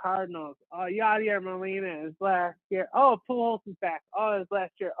for the Cardinals. Oh, Yadier Molina is last year. Oh, Pujols is back. Oh, it's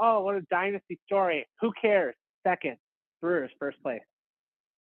last year. Oh, what a dynasty story. Who cares? Second. Brewers, first place.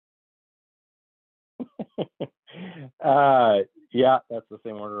 Yeah, that's the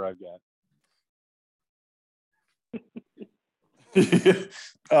same order I've got.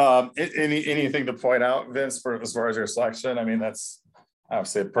 Anything to point out, Vince, for as far as your selection? I mean, that's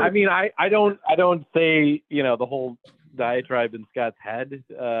obviously pretty. I mean, I don't say, the whole diatribe in Scott's head is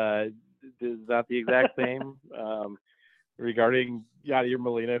not the exact same regarding Yadier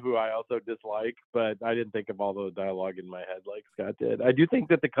Molina, who I also dislike, but I didn't think of all the dialogue in my head like Scott did. I do think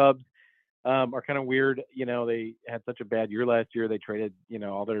that the Cubs are kind of weird. They had such a bad year last year. They traded,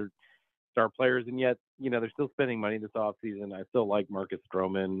 all their star players, and yet, they're still spending money this offseason. I still like Marcus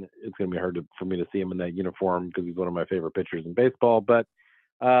Stroman. It's going to be hard for me to see him in that uniform because he's one of my favorite pitchers in baseball. But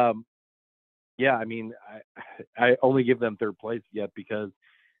yeah, I mean, I only give them third place yet because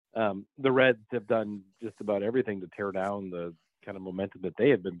the Reds have done just about everything to tear down the kind of momentum that they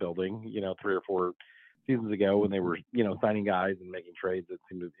had been building, 3 or 4 seasons ago when they were, signing guys and making trades that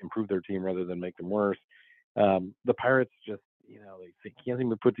seemed to improve their team rather than make them worse. The Pirates just, they can't seem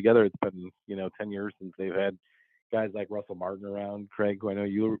to put together. It's been, 10 years since they've had guys like Russell Martin around, Craig, who I know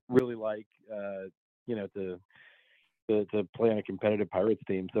you really like, to play on a competitive Pirates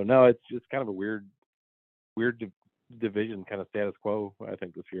team. So no, it's just kind of a weird division, kind of status quo, I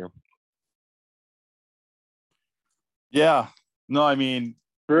think, this year. Yeah, no, I mean,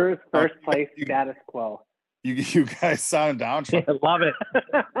 Brewers first place, status quo. You guys sound down. I love it.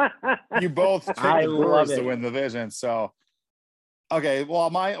 You both picked the Brewers to win the division. So, okay, well,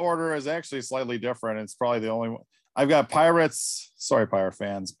 my order is actually slightly different. It's probably the only one. I've got Pirates. Sorry, Pirate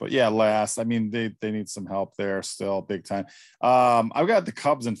fans, but yeah, last. I mean, they need some help there still, big time. I've got the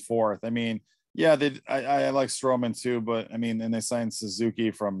Cubs in fourth. I mean, yeah, I like Stroman too, but I mean, and they signed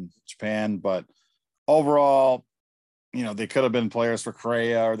Suzuki from Japan, but overall, they could have been players for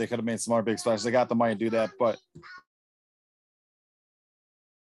Correa, or they could have made some more big splashes. They got the money to do that, but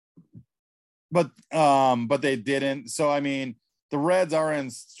they didn't. So I mean, the Reds are in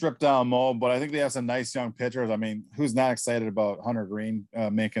stripped down mode, but I think they have some nice young pitchers. I mean, who's not excited about Hunter Green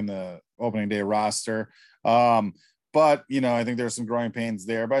making the opening day roster? But I think there's some growing pains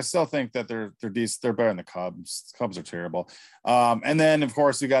there. But I still think that they're decent. They're better than the Cubs. Cubs are terrible. And then of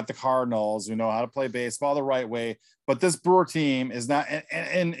course you got the Cardinals, who know how to play baseball the right way. But this Brewer team is not,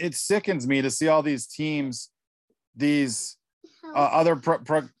 and it sickens me to see all these teams, these other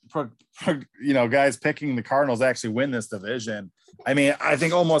guys picking the Cardinals actually win this division. I mean, I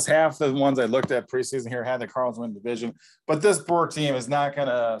think almost half the ones I looked at preseason here had the Cardinals win the division, but this Brewer team is not going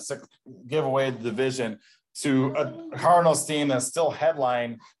to give away the division to a Cardinals team that's still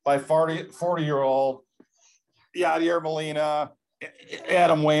headlined by 40-year-old Yadier Molina,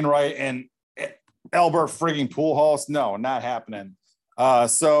 Adam Wainwright, and Albert frigging Pujols. No, not happening.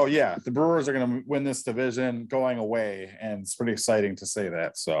 So yeah, the Brewers are going to win this division going away, and it's pretty exciting to say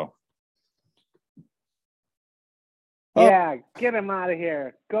that. So yeah, get him out of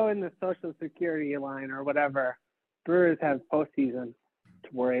here. Go in the Social Security line or whatever. Brewers have postseason to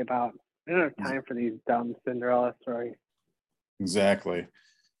worry about. They don't have time for these dumb Cinderella stories. Exactly.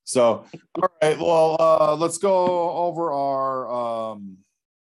 So, all right. Well, let's go over our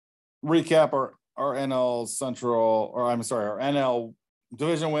recap our NL Central, or I'm sorry, our NL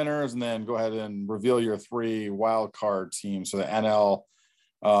division winners, and then go ahead and reveal your 3 wild card teams. So the NL,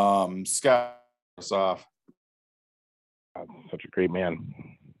 Scott us off. Such a great man.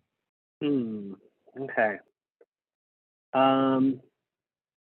 Okay.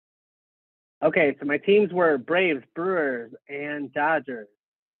 Okay, so my teams were Braves, Brewers, and Dodgers.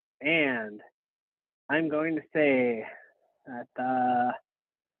 And I'm going to say that the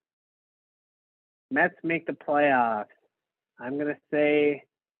Mets make the playoffs. I'm going to say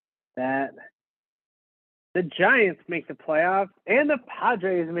that the Giants make the playoffs and the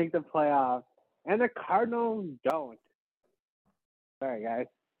Padres make the playoffs and the Cardinals don't. Sorry, guys.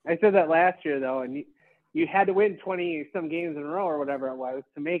 I said that last year, though, and you had to win 20-some games in a row or whatever it was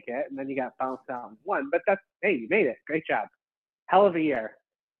to make it, and then you got bounced out and won. But hey, you made it. Great job. Hell of a year.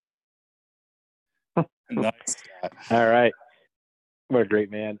 Nice. All right. What a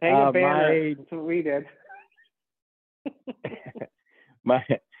great man. Hang a banner. That's what we did.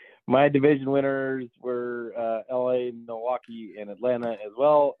 My division winners were LA, Milwaukee, and Atlanta as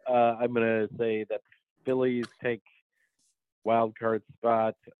well. I'm going to say that the Phillies take wild card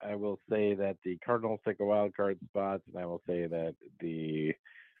spot. I will say that the Cardinals take a wild card spot, and I will say that the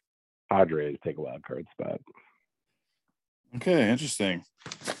Padres take a wild card spot. Okay, interesting.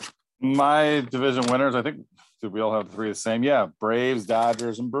 My division winners, I think, we all have three the same? Yeah, Braves,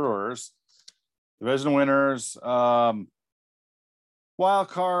 Dodgers, and Brewers. Division winners. Wild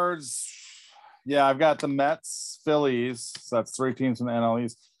cards. Yeah, I've got the Mets, Phillies. So that's three teams from the NL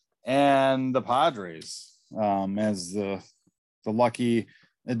East, and the Padres as the lucky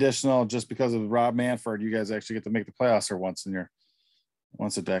additional, just because of Rob Manfred. You guys actually get to make the playoffs here once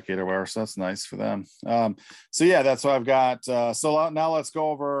a decade or whatever. So that's nice for them. So yeah, that's what I've got. So now let's go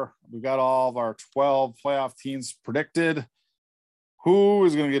over. We've got all of our 12 playoff teams predicted. Who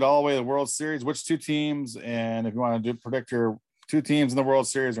is going to get all the way to the World Series? Which two teams? And if you want to predict your two teams in the World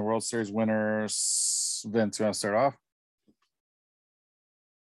Series and World Series winners, Vince, you want to start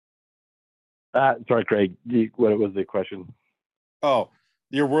off? Sorry, Craig. What was the question? Oh,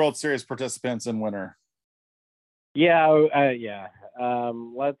 your World Series participants and winner. Yeah.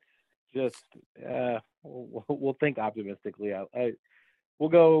 Let's just we'll think optimistically. We'll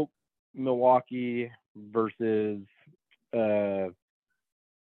go Milwaukee versus Tampa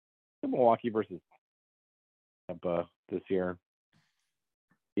this year.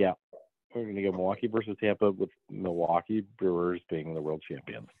 Yeah, we're going to go Milwaukee versus Tampa, with Milwaukee Brewers being the world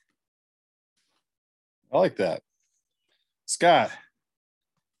champions. I like that. Scott.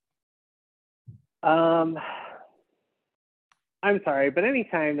 I'm sorry, but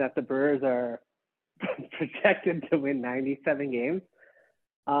anytime that the Brewers are projected to win 97 games,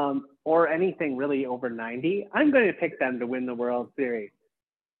 or anything really over 90, I'm going to pick them to win the World Series.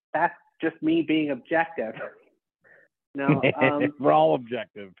 That's just me being objective. No, we're all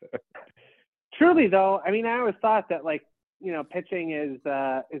objective. Truly, though, I mean, I always thought that, pitching is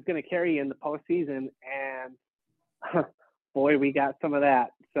going to carry you in the postseason, and boy, we got some of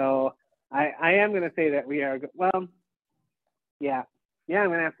that. So I am going to say that we are. Well, yeah, I'm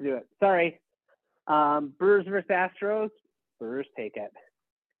going to have to do it. Sorry. Brewers versus Astros. Brewers take it.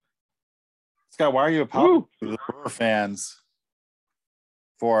 Scott, why are you apologizing to the Brewer fans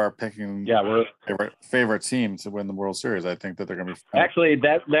for picking we're favorite team to win the World Series? I think that they're going to be fun. Actually,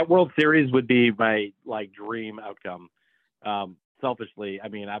 that World Series would be my dream outcome. Selfishly, I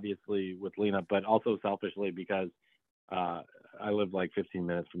mean, obviously with Lena, but also selfishly because I live 15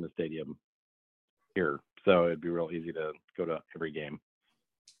 minutes from the stadium here, so it'd be real easy to go to every game.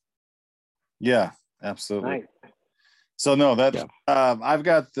 Yeah, absolutely. Nice. So no, I've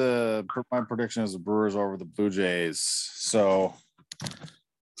got my prediction is the Brewers over the Blue Jays. So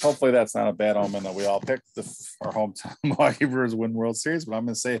hopefully that's not a bad omen that we all picked our hometown Milwaukee Brewers win World Series, but I'm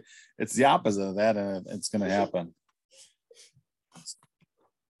going to say it's the opposite of that, and it's going to happen.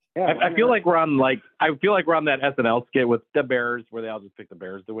 Yeah, I feel like we're on that SNL skit with the Bears where they all just pick the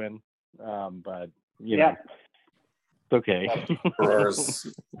Bears to win. But you know, it's okay.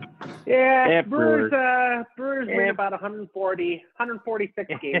 Brewers. Yeah, Brewers win about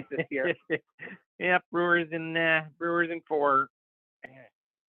 146 games this year. Yeah, Brewers in 4.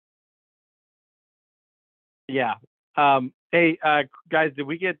 Yeah. Hey, guys, did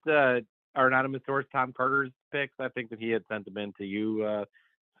we get our anonymous source Tom Carter's picks? I think that he had sent them in to you,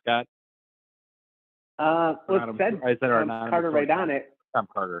 Scott. I said our Tom Carter source, right on it. Tom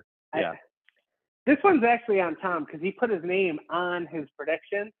Carter. Yeah. This one's actually on Tom because he put his name on his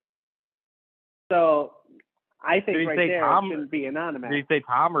prediction. So I think right there it shouldn't be anonymous. Did he say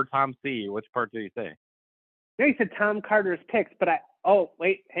Tom or Tom C? Which part did he say? No, he said Tom Carter's picks, but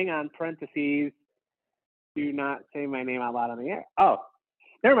wait, hang on, parentheses. Do not say my name out loud on the air. Oh,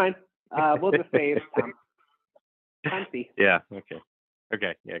 never mind. We'll just say it's Tom. Tom C. Yeah, okay.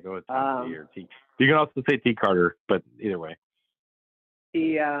 Yeah, go with Tom C or T. You can also say T Carter, but either way.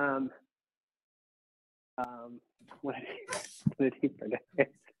 He what did he predict?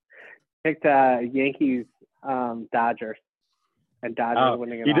 Picked Yankees, Dodgers. and Dodgers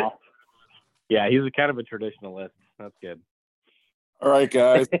winning it all. Yeah, he's kind of a traditionalist. That's good. All right,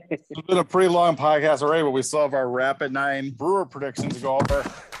 guys. It's been a pretty long podcast already, but we still have our Rapid 9 Brewer predictions to go over.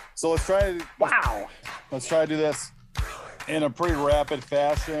 So let's try to do this in a pretty rapid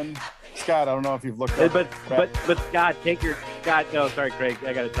fashion. Scott, I don't know if you've looked at but Scott, no, sorry, Craig.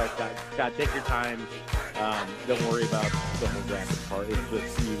 I got to tell Scott, take your time. Don't worry about the whole rapid part. It's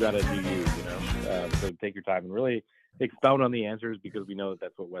just, you got to do you know. So take your time and really expound on the answers, because we know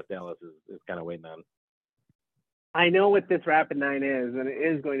that's what West Dallas is kind of waiting on. I know what this Rapid 9 is, and it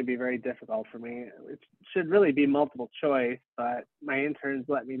is going to be very difficult for me. It should really be multiple choice, but my interns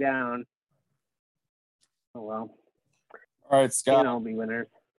let me down. Oh, well. All right, Scott. Can't all be winners.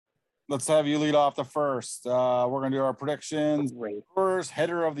 Let's have you lead off the first. We're going to do our predictions. Great. First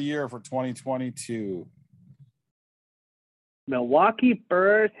hitter of the year for 2022. Milwaukee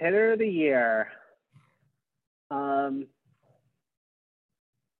Brewers hitter of the year.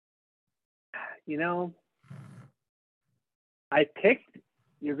 I picked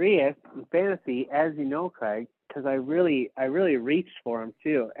Urias in fantasy, as you know, Craig, because I really reached for him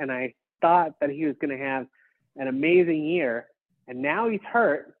too, and I thought that he was going to have an amazing year, and now he's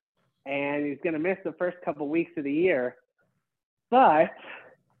hurt, and he's going to miss the first couple weeks of the year. But I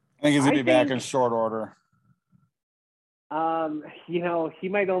think he's going to be back in short order. He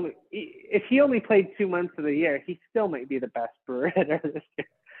might if he only played 2 months of the year, he still might be the best Brewer hitter this year.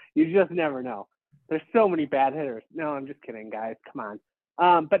 You just never know. There's so many bad hitters. No, I'm just kidding, guys. Come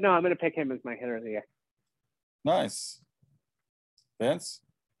on. But no, I'm going to pick him as my hitter of the year. Nice. Vince?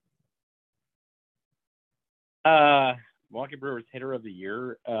 Milwaukee Brewers hitter of the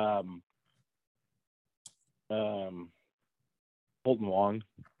year. Colton Wong.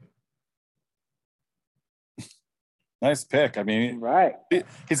 Nice pick. I mean, right.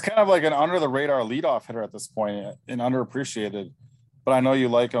 He's kind of like an under the radar leadoff hitter at this point and underappreciated. But I know you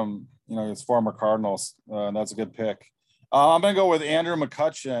like him. His former Cardinals. That's a good pick. I'm going to go with Andrew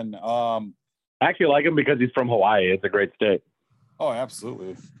McCutchen. I actually like him because he's from Hawaii. It's a great state. Oh,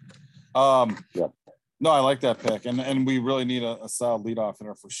 absolutely. Yeah. No, I like that pick. And we really need a solid leadoff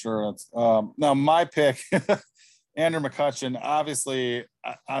hitter for sure. Now, my pick, Andrew McCutchen, obviously,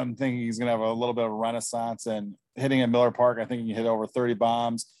 I'm thinking he's going to have a little bit of a renaissance. And hitting at Miller Park, I think he can hit over 30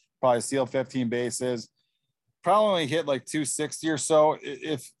 bombs, probably steal 15 bases. Probably hit like 260 or so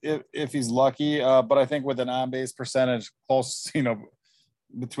if he's lucky. But I think with an on-base percentage close,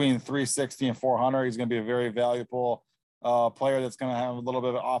 between 360 and 400, he's going to be a very valuable player that's going to have a little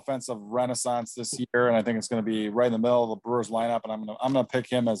bit of offensive renaissance this year. And I think it's going to be right in the middle of the Brewers lineup. And I'm going to pick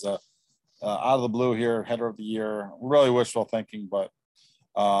him as a out of the blue here, hitter of the year. Really wishful thinking, but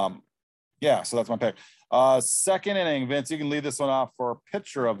so that's my pick. Second inning, Vince, you can lead this one off for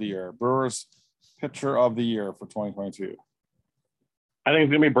pitcher of the year. Brewers pitcher of the year for 2022. I think it's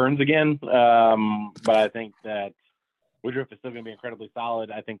going to be Burns again, but I think that Woodruff is still going to be incredibly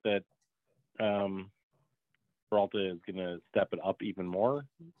solid. I think that Peralta is going to step it up even more,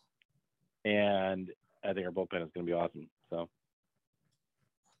 and I think our bullpen is going to be awesome. So,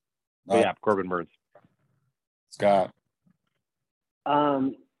 Corbin Burns. Scott.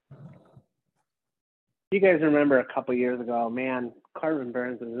 You guys remember a couple years ago, man, Corbin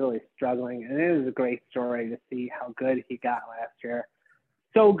Burns was really struggling, and it was a great story to see how good he got last year.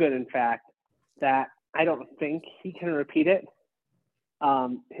 So good, in fact, that I don't think he can repeat it,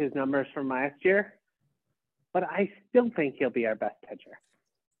 his numbers from last year, but I still think he'll be our best pitcher.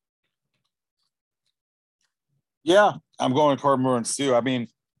 Yeah, I'm going to Corbin Burns too. I mean,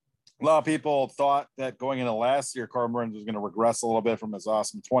 a lot of people thought that going into last year, Corbin Burns was going to regress a little bit from his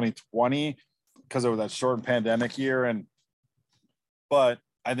awesome 2020 because of that short pandemic year. But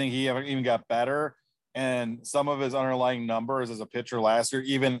I think he even got better. And some of his underlying numbers as a pitcher last year,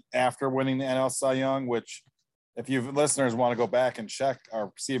 even after winning the NL Cy Young, which if you listeners want to go back and check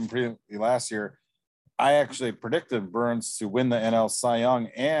our season preview last year, I actually predicted Burns to win the NL Cy Young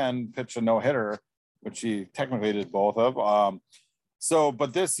and pitch a no-hitter, which he technically did both of.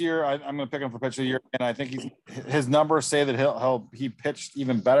 But this year I'm going to pick him for pitcher of the year, and I think his numbers say that he pitched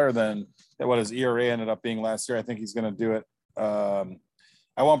even better than what his ERA ended up being last year. I think he's going to do it.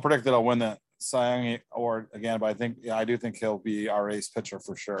 I won't predict that I'll win the Cy Young award again, but I do think he'll be our ace pitcher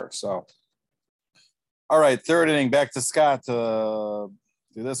for sure. So, all right, third inning, back to Scott to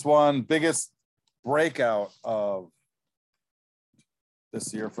do this one. Biggest breakout of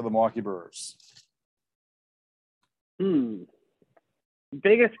this year for the Milwaukee Brewers.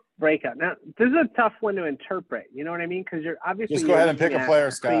 Biggest breakout. Now, this is a tough one to interpret. You know what I mean? Because you're obviously just go ahead and pick a player,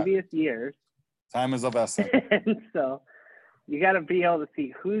 Scott. Previous years. Time is of essence. And so, You got to be able to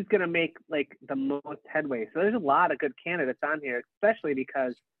see who's going to make like the most headway. So there's a lot of good candidates on here, especially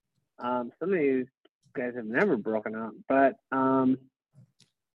because some of these guys have never broken out. But I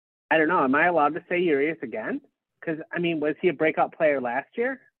don't know. Am I allowed to say Urias again? Because, I mean, was he a breakout player last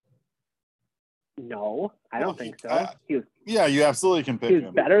year? No, I don't think so. Yeah, you absolutely can pick him. He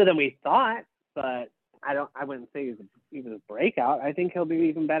was better than we thought, but I wouldn't say he was a breakout. I think he'll be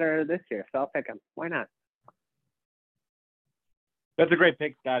even better this year, so I'll pick him. Why not? That's a great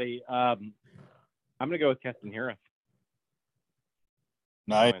pick, Scotty. I'm going to go with Keston Hiura.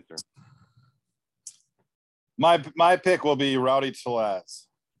 Nice. My pick will be Rowdy Tellez.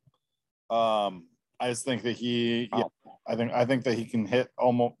 I just think that I think that he can hit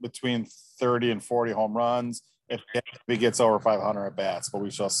almost between 30 and 40 home runs if he gets over 500 at bats, but we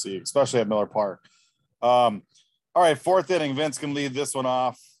shall see, especially at Miller Park. All right, fourth inning. Vince can lead this one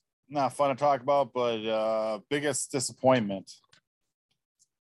off. Not fun to talk about, but biggest disappointment.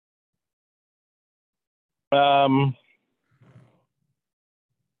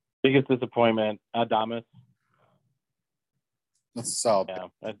 Biggest disappointment, Adames. That's solid. Yeah,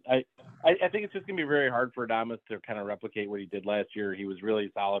 I think it's just gonna be very hard for Adames to kind of replicate what he did last year. He was really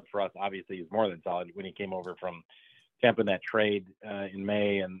solid for us. Obviously, he's more than solid when he came over from Tampa in that trade in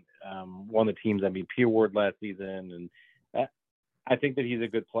May and won the team's MVP award last season. And I think that he's a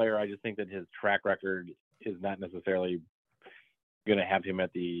good player. I just think that his track record is not necessarily going to have him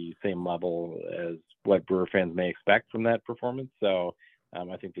at the same level as what Brewer fans may expect from that performance. So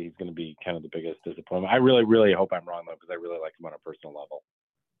I think that he's going to be kind of the biggest disappointment. I really, really hope I'm wrong, though, because I really like him on a personal level.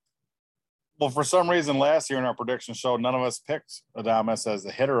 Well, for some reason, last year in our prediction show, none of us picked Adames as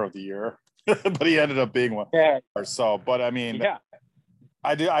the hitter of the year, but he ended up being one. Yeah. Or so, but I mean, yeah,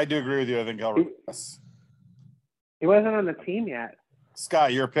 I do agree with you. I think he'll regress. He wasn't on the team yet.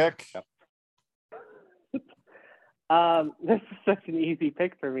 Scott, your pick? Yep. This is such an easy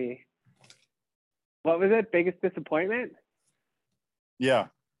pick for me. What was it? Biggest disappointment? Yeah.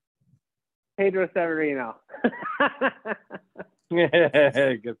 Pedro Severino.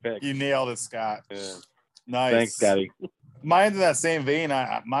 Good pick. You nailed it, Scott. Yeah. Nice. Thanks, Scotty. Mine's in that same vein.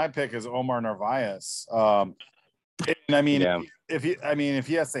 My pick is Omar Narvaez. And I mean, if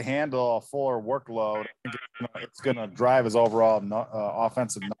he has to handle a fuller workload, it's going to drive his overall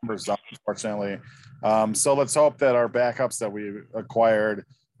offensive numbers down, unfortunately. So let's hope that our backups that we acquired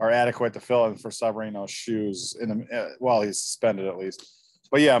are adequate to fill in for Severino's shoes while he's suspended at least.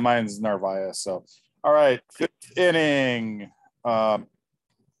 But yeah, mine's Narvaez. So, all right, fifth inning. I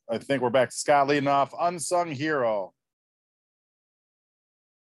think we're back to Scott leading off. Unsung hero.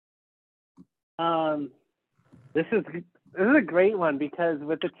 This is a great one because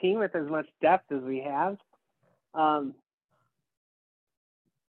with the team with as much depth as we have,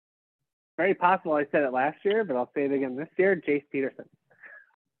 very possible I said it last year, but I'll say it again this year. Jace Peterson.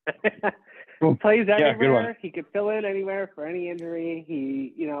 He plays everywhere. He could fill in anywhere for any injury.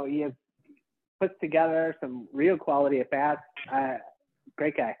 He has puts together some real quality at bats.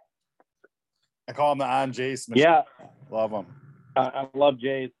 Great guy. I call him the on Jace machine. Yeah, love him. I love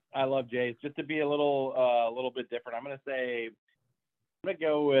Jace. Just to be a little bit different, I'm gonna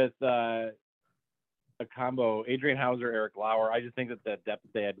go with a combo: Adrian Hauser, Eric Lauer. I just think that the depth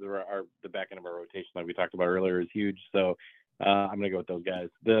they had to the back end of our rotation, like we talked about earlier, is huge. So I'm gonna go with those guys.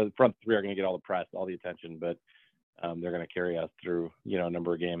 The front three are gonna get all the press, all the attention, but they're gonna carry us through a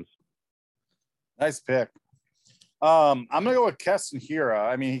number of games. Nice pick. I'm gonna go with Keston Hiura.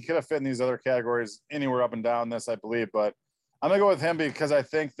 I mean, he could have fit in these other categories anywhere up and down this, I believe, but I'm gonna go with him because I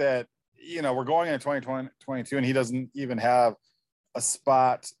think that we're going into 2022 and he doesn't even have a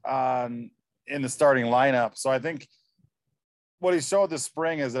spot in the starting lineup. So I think what he showed this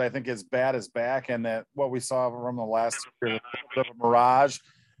spring is that I think his bat is back, and that what we saw from the last year was a bit of a mirage.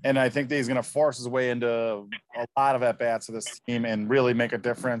 And I think that he's going to force his way into a lot of at bats of this team and really make a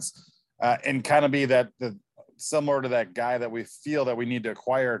difference, and kind of be similar to that guy that we feel that we need to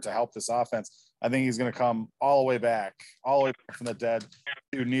acquire to help this offense. I think he's going to come all the way back from the dead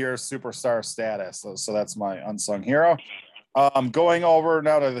to near superstar status. So that's my unsung hero. Going over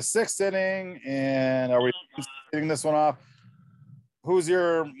now to the sixth inning, and are we getting this one off? Who's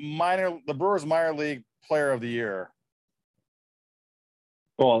the Brewers minor league player of the year?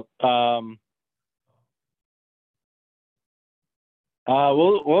 Well,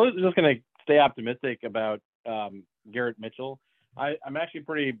 we're just going to stay optimistic about Garrett Mitchell. I'm actually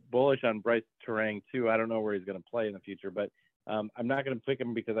pretty bullish on Bryce Terang too. I don't know where he's going to play in the future, but I'm not going to pick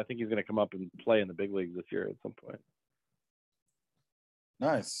him because I think he's going to come up and play in the big leagues this year at some point.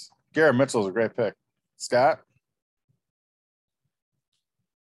 Nice. Garrett Mitchell's a great pick. Scott?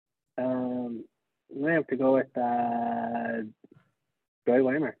 I'm gonna have to go with Joey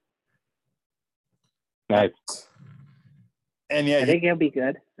Weimer. Nice. And yeah, I think he'll be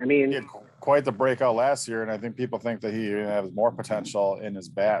good. I mean, he had quite the breakout last year, and I think people think that he has more potential in his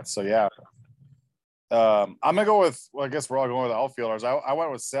bat. So yeah, I'm gonna go with. Well, I guess we're all going with the outfielders. I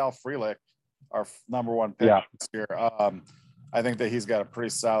went with Sal Frelick, our number one pick this year. I think that he's got a pretty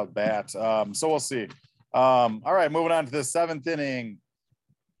solid bat. So we'll see. All right, moving on to the seventh inning.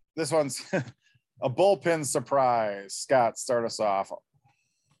 This one's a bullpen surprise. Scott, start us off.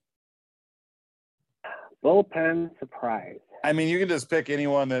 bullpen surprise. I mean, you can just pick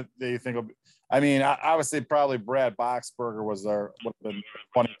anyone that you think will be. I mean, obviously, probably Brad Boxberger would have been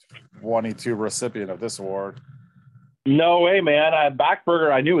 2022 recipient of this award. No way, man.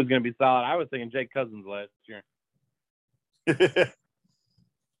 Boxberger, I knew was going to be solid. I was thinking Jake Cousins last year.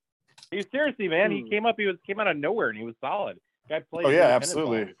 He's seriously, man. He came out of nowhere and he was solid. Guy played. Oh yeah,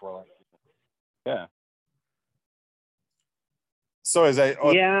 absolutely. Before. Yeah. So is that?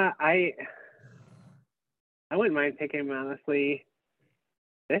 Oh, yeah, I wouldn't mind picking him honestly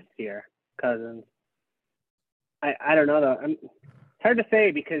this year, Cousins. I don't know though. It's hard to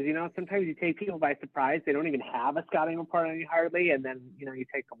say because sometimes you take people by surprise. They don't even have a scouting report on you hardly, and then you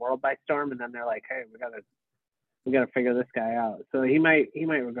take the world by storm, and then they're like, hey, we gotta figure this guy out. So he might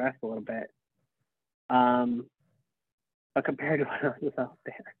regress a little bit. But compared to what else is out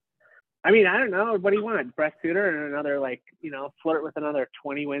there, I mean, I don't know. What do you want? Brett Suter and another flirt with another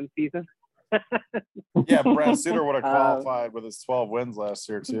 20-win season? Yeah, Brett Suter would have qualified with his 12 wins last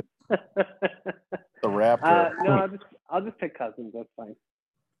year too. The Raptor. No, I'll just pick Cousins. That's fine.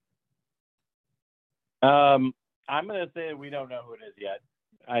 I'm gonna say we don't know who it is yet.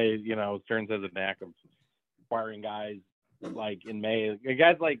 Stearns has a knack of acquiring guys like in May.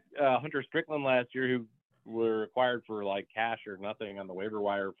 Guys like Hunter Strickland last year who were acquired for like cash or nothing on the waiver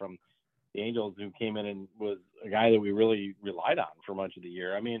wire from the Angels, who came in and was a guy that we really relied on for much of the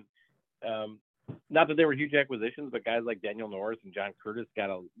year. I mean, not that they were huge acquisitions, but guys like Daniel Norris and John Curtis got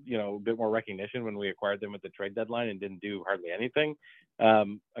a bit more recognition when we acquired them at the trade deadline and didn't do hardly anything. A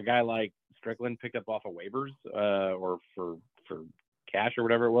guy like Strickland picked up off of waivers or for cash or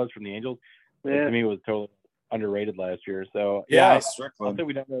whatever it was from the Angels. Yeah. To me, was totally underrated last year. So Strickland. I'll say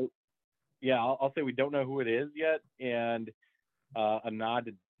we don't know. Yeah, I'll say we don't know who it is yet, and a nod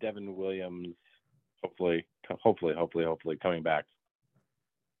to Devin Williams, hopefully coming back.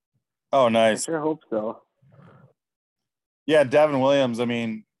 Oh, nice. I sure hope so. Yeah, Devin Williams. I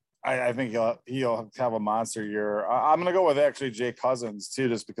mean, I think he'll have a monster year. I'm gonna go with actually Jay Cousins too,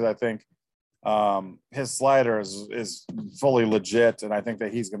 just because I think his slider is fully legit, and I think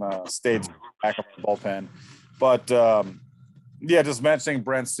that he's gonna stay back up in the bullpen. But just mentioning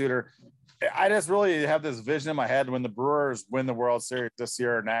Brent Suter, I just really have this vision in my head when the Brewers win the World Series this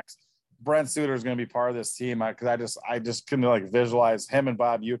year or next. Brent Suter is going to be part of this team because I just couldn't visualize him and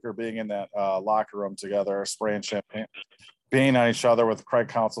Bob Uecker being in that locker room together, spraying champagne, being on each other with Craig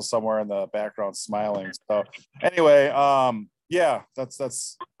Counsell somewhere in the background smiling. So anyway,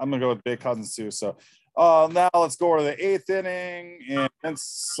 that's I'm gonna go with Jay Cousins too. So now let's go to the 8th inning, and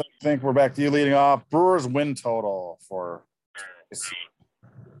Vince, I think we're back to you leading off. Brewers win total for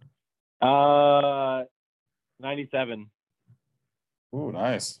 97. Ooh,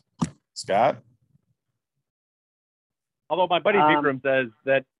 nice. Scott? Although my buddy Vikram says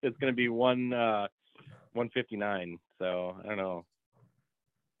that it's going to be 159. So I don't know.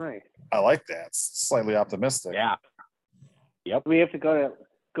 Nice. I like that. It's slightly optimistic. Yeah. Yep. We have to go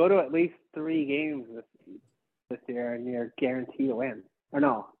to at least 3 games this year, and you're guaranteed to win. Or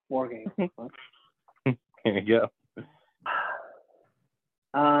no, 4 games. There you go.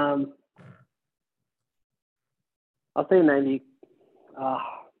 I'll say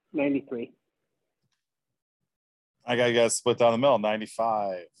 93. I got you guys split down the middle,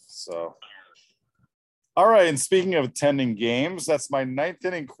 95. So, all right. And speaking of attending games, that's my 9th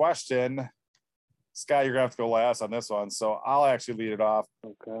inning question. Scott, you're gonna have to go last on this one, so I'll actually lead it off.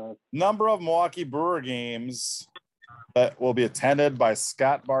 Okay. Number of Milwaukee Brewer games that will be attended by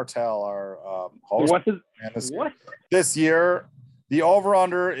Scott Bartell, our host. What? This year, the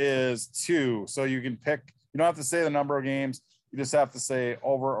over/under is 2, so you can pick. You don't have to say the number of games. You just have to say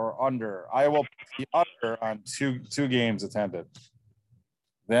over or under. I will be under on two games attended.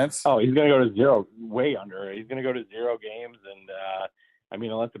 Vince? Oh, he's going to go to 0, way under. He's going to go to 0 games, and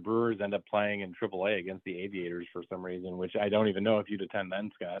unless the Brewers end up playing in AAA against the Aviators for some reason, which I don't even know if you'd attend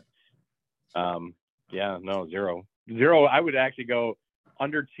then, Scott. 0. 0. I would actually go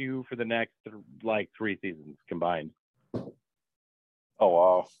under 2 for the next 3 seasons combined. Oh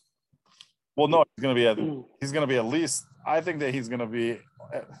wow. Well, no, he's going to be at least. I think that he's going to be.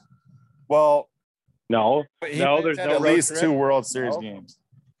 Well, No, But he no, might there's attend no at road least trip. 2 World Series Nope. games.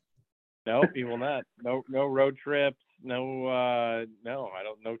 No, he will not. No road trips. No, I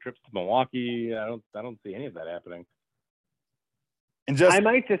don't. No trips to Milwaukee. I don't see any of that happening. And just I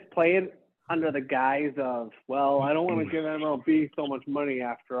might just play it under the guise of, well, I don't want to give MLB so much money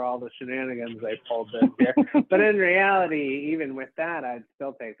after all the shenanigans they pulled this year. But in reality, even with that, I'd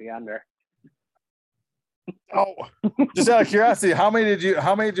still take the under. oh, just out of curiosity, how many did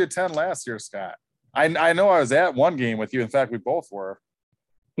you attend last year, Scott? I know I was at one game with you. In fact, we both were.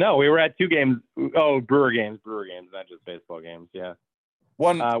 No, we were at 2 games. Oh, Brewer games, not just baseball games. Yeah.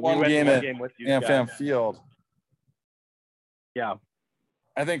 One We game went at game with you AmFam guys. Field. Yeah.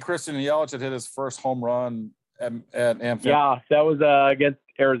 I think Christian Yelich had hit his first home run at AmFam. Yeah, that was against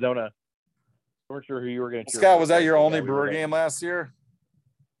Arizona. I weren't sure who you were going to cheer Scott, for, was that your but only yeah, we were Brewer there. game last year?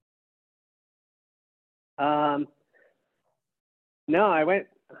 No, I went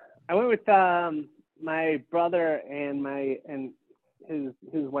with my brother and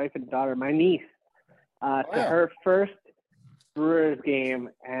his wife and daughter, my niece, to her first Brewers game,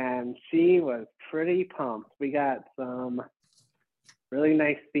 and she was pretty pumped. We got some really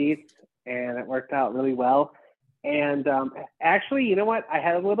nice seats, and it worked out really well. And actually, you know what? I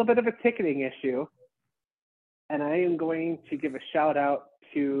had a little bit of a ticketing issue, and I am going to give a shout out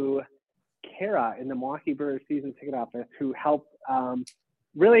to Kara in the Milwaukee Brewers season ticket office, who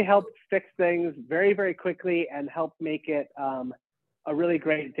really helped fix things very, very quickly and helped make it a really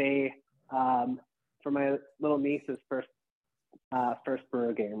great day for my little niece's first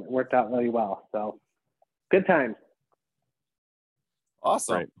Brewer game. It worked out really well. So good times.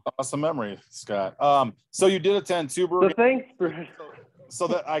 Awesome. Right. Awesome memory, Scott. So you did attend 2 Brewer So thanks, Brewers. So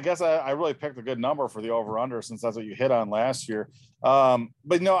that I guess I really picked a good number for the over-under, since that's what you hit on last year.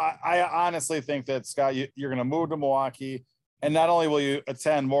 But no, I honestly think that, Scott, you're going to move to Milwaukee, and not only will you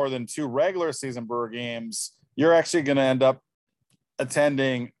attend more than 2 regular season Brewer games, you're actually going to end up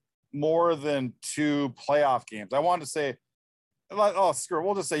attending more than 2 playoff games. I wanted to say, screw it.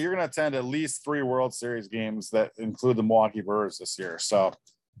 We'll just say you're going to attend at least 3 World Series games that include the Milwaukee Brewers this year. So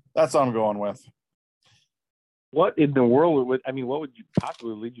that's what I'm going with. What in the world what would you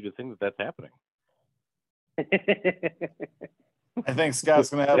possibly lead you to think that that's happening? I think Scott's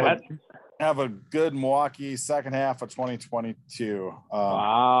going to have a good Milwaukee second half of 2022.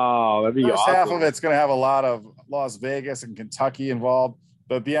 Wow, that'd be first awesome. half of it's going to have a lot of Las Vegas and Kentucky involved,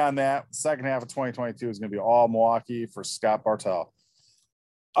 but beyond that, second half of 2022 is going to be all Milwaukee for Scott Bartel.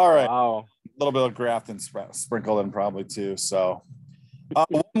 All right, Wow. a little bit of Grafton sprinkled in probably too. So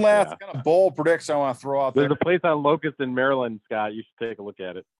one last kind of bold prediction I want to throw out there. There's a place on Locust in Maryland, Scott. You should take a look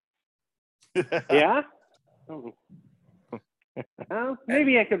at it. Yeah? Well,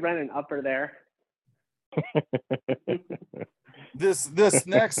 maybe I could rent an upper there. This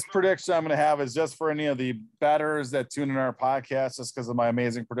next prediction I'm going to have is just for any of the bettors that tune in our podcast, just because of my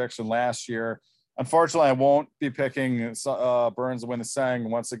amazing prediction last year. Unfortunately, I won't be picking Burns to win the Cy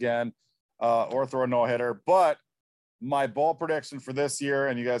once again, or throw a no-hitter. But my bold prediction for this year,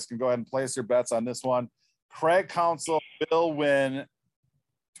 and you guys can go ahead and place your bets on this one, Craig Counsell will win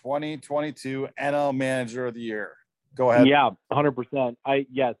 2022 NL Manager of the Year. Go ahead. Yeah, 100%.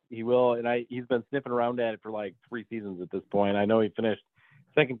 Yes, he will, and he's been sniffing around at it for like 3 seasons at this point. I know he finished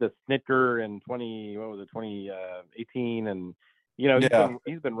second to Snitker in 2018, and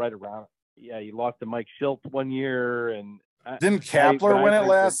he's been right around. Yeah, he lost to Mike Schultz one year, and didn't Kapler win it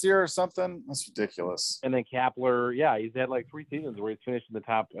last year or something? That's ridiculous. And then Kapler, he's had like 3 seasons where he's finished in the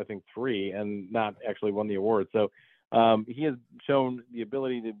top, I think 3, and not actually won the award. So he has shown the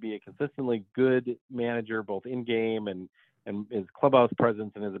ability to be a consistently good manager, both in game and his clubhouse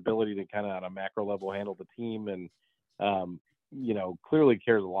presence and his ability to kind of on a macro level handle the team, and clearly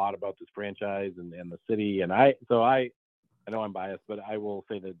cares a lot about this franchise and the city. And I know I'm biased, but I will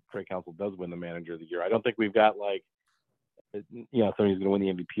say that Craig Counsell does win the Manager of the Year. I don't think we've got somebody's going to win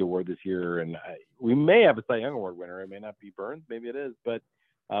the MVP award this year, and we may have a Cy Young Award winner. It may not be Burns, maybe it is, but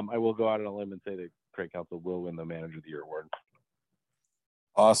I will go out on a limb and say that Craig Counsell will win the Manager of the Year award.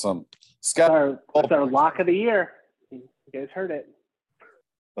 Awesome, Scott. That's our lock of the year. You guys heard it.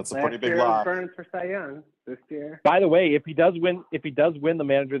 That's a pretty big lock. Burns for Cy Young this year. By the way, if he does win the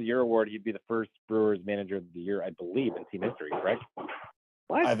Manager of the Year award, he'd be the first Brewers Manager of the Year, I believe, in team history, correct?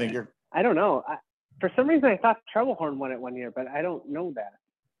 What? I think I don't know. For some reason, I thought Troublehorn won it one year, but I don't know that.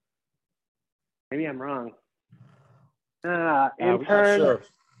 Maybe I'm wrong. Intern. Sure.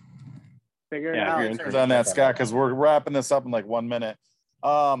 Figure it out. On that, Scott, because we're wrapping this up in like 1 minute.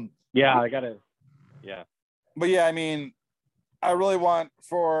 I gotta. Yeah. But yeah, I mean, I really want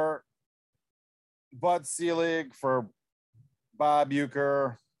for Bud Selig, for Bob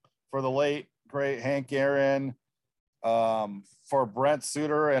Uecker, for the late great Hank Aaron, for Brent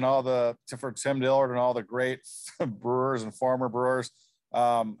Suter and for Tim Dillard and all the great brewers and former brewers.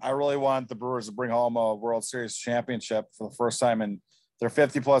 I really want the Brewers to bring home a World Series championship for the first time in their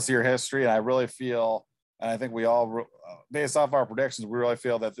 50-plus year history. And I really feel, and I think we all, based off our predictions, we really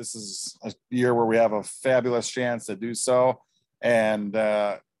feel that this is a year where we have a fabulous chance to do so. And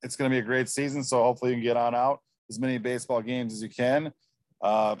it's going to be a great season. So hopefully you can get on out as many baseball games as you can,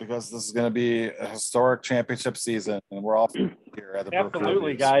 because this is going to be a historic championship season. And we're all here at the Brew Crew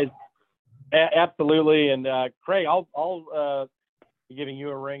Absolutely, Reviews. guys. Absolutely. And Craig, I'll be giving you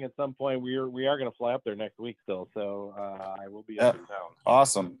a ring at some point. We are going to fly up there next week still. So I will be up in town.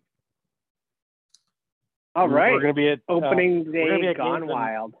 Awesome. All right. We're going to be at opening day gone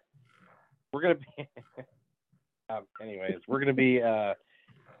wild. We're going to be anyways, we're going to be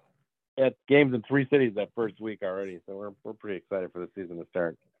at games in 3 cities that first week already. So we're pretty excited for the season to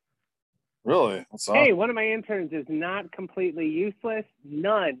start. Really? That's awesome. Hey, one of my interns is not completely useless.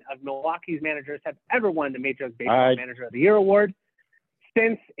 None of Milwaukee's managers have ever won the Major League Baseball Manager of the Year award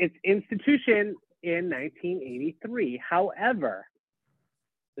since its institution in 1983. However,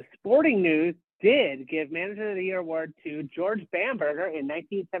 the Sporting News did give Manager of the Year award to George Bamberger in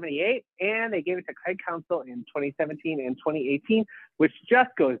 1978, and they gave it to Craig Counsell in 2017 and 2018, which just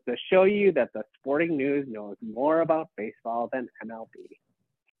goes to show you that the Sporting News knows more about baseball than MLB.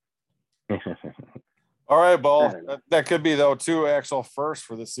 All right, Ball. That could be, though, 2 actual firsts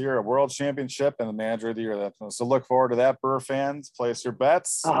for this year, a World Championship and the Manager of the Year. So look forward to that, Brewer fans. Place your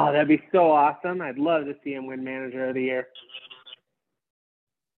bets. Oh, that'd be so awesome. I'd love to see him win Manager of the Year.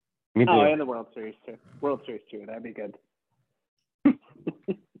 Me too. Oh, and the World Series, too. World Series, too. That'd be good.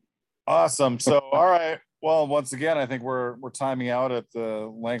 Awesome. So, all right. Well, once again, I think we're timing out at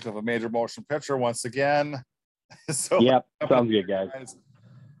the length of a major motion picture once again. So, yep. Sounds good, guys.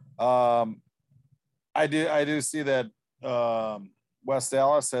 I do see that West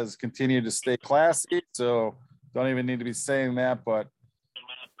Allis has continued to stay classy, so don't even need to be saying that, but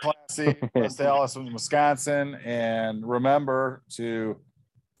classy, West Allis from Wisconsin. And remember to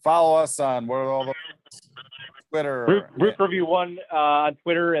follow us on what are all the Twitter. Brew Crew Review 1 on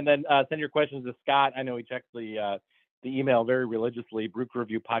Twitter, and then send your questions to Scott. I know he checks the email very religiously. Brew Crew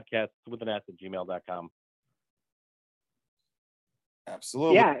Review Podcast with an S at gmail.com.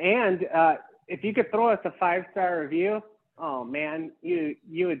 Absolutely. Yeah, and if you could throw us a 5-star review, oh man, you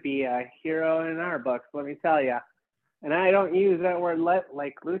would be a hero in our books, let me tell you. And I don't use that word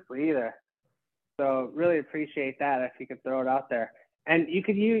like loosely either. So really appreciate that if you could throw it out there. And you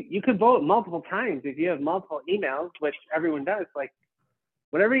could vote multiple times if you have multiple emails, which everyone does. Like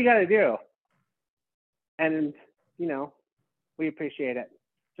whatever you got to do. And we appreciate it.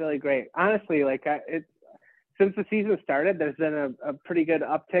 It's really great. Honestly, since the season started, there's been a pretty good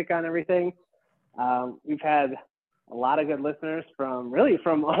uptick on everything. We've had a lot of good listeners from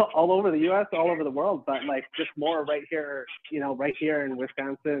all over the U.S., all over the world, but just more right here in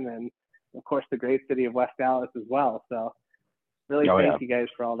Wisconsin, and of course the great city of West Allis as well. So really thank you guys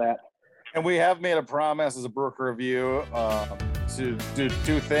for all that. And we have made a promise as a Brew Crew Review to do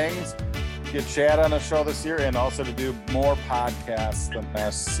 2 things: get Chad on the show this year, and also to do more podcasts than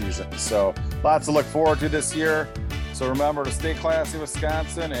last season. So lots to look forward to this year. So remember to stay classy,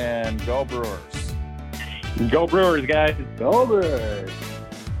 Wisconsin, and go Brewers. Go Brewers, guys. Go Brewers.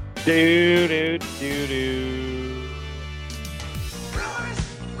 Do.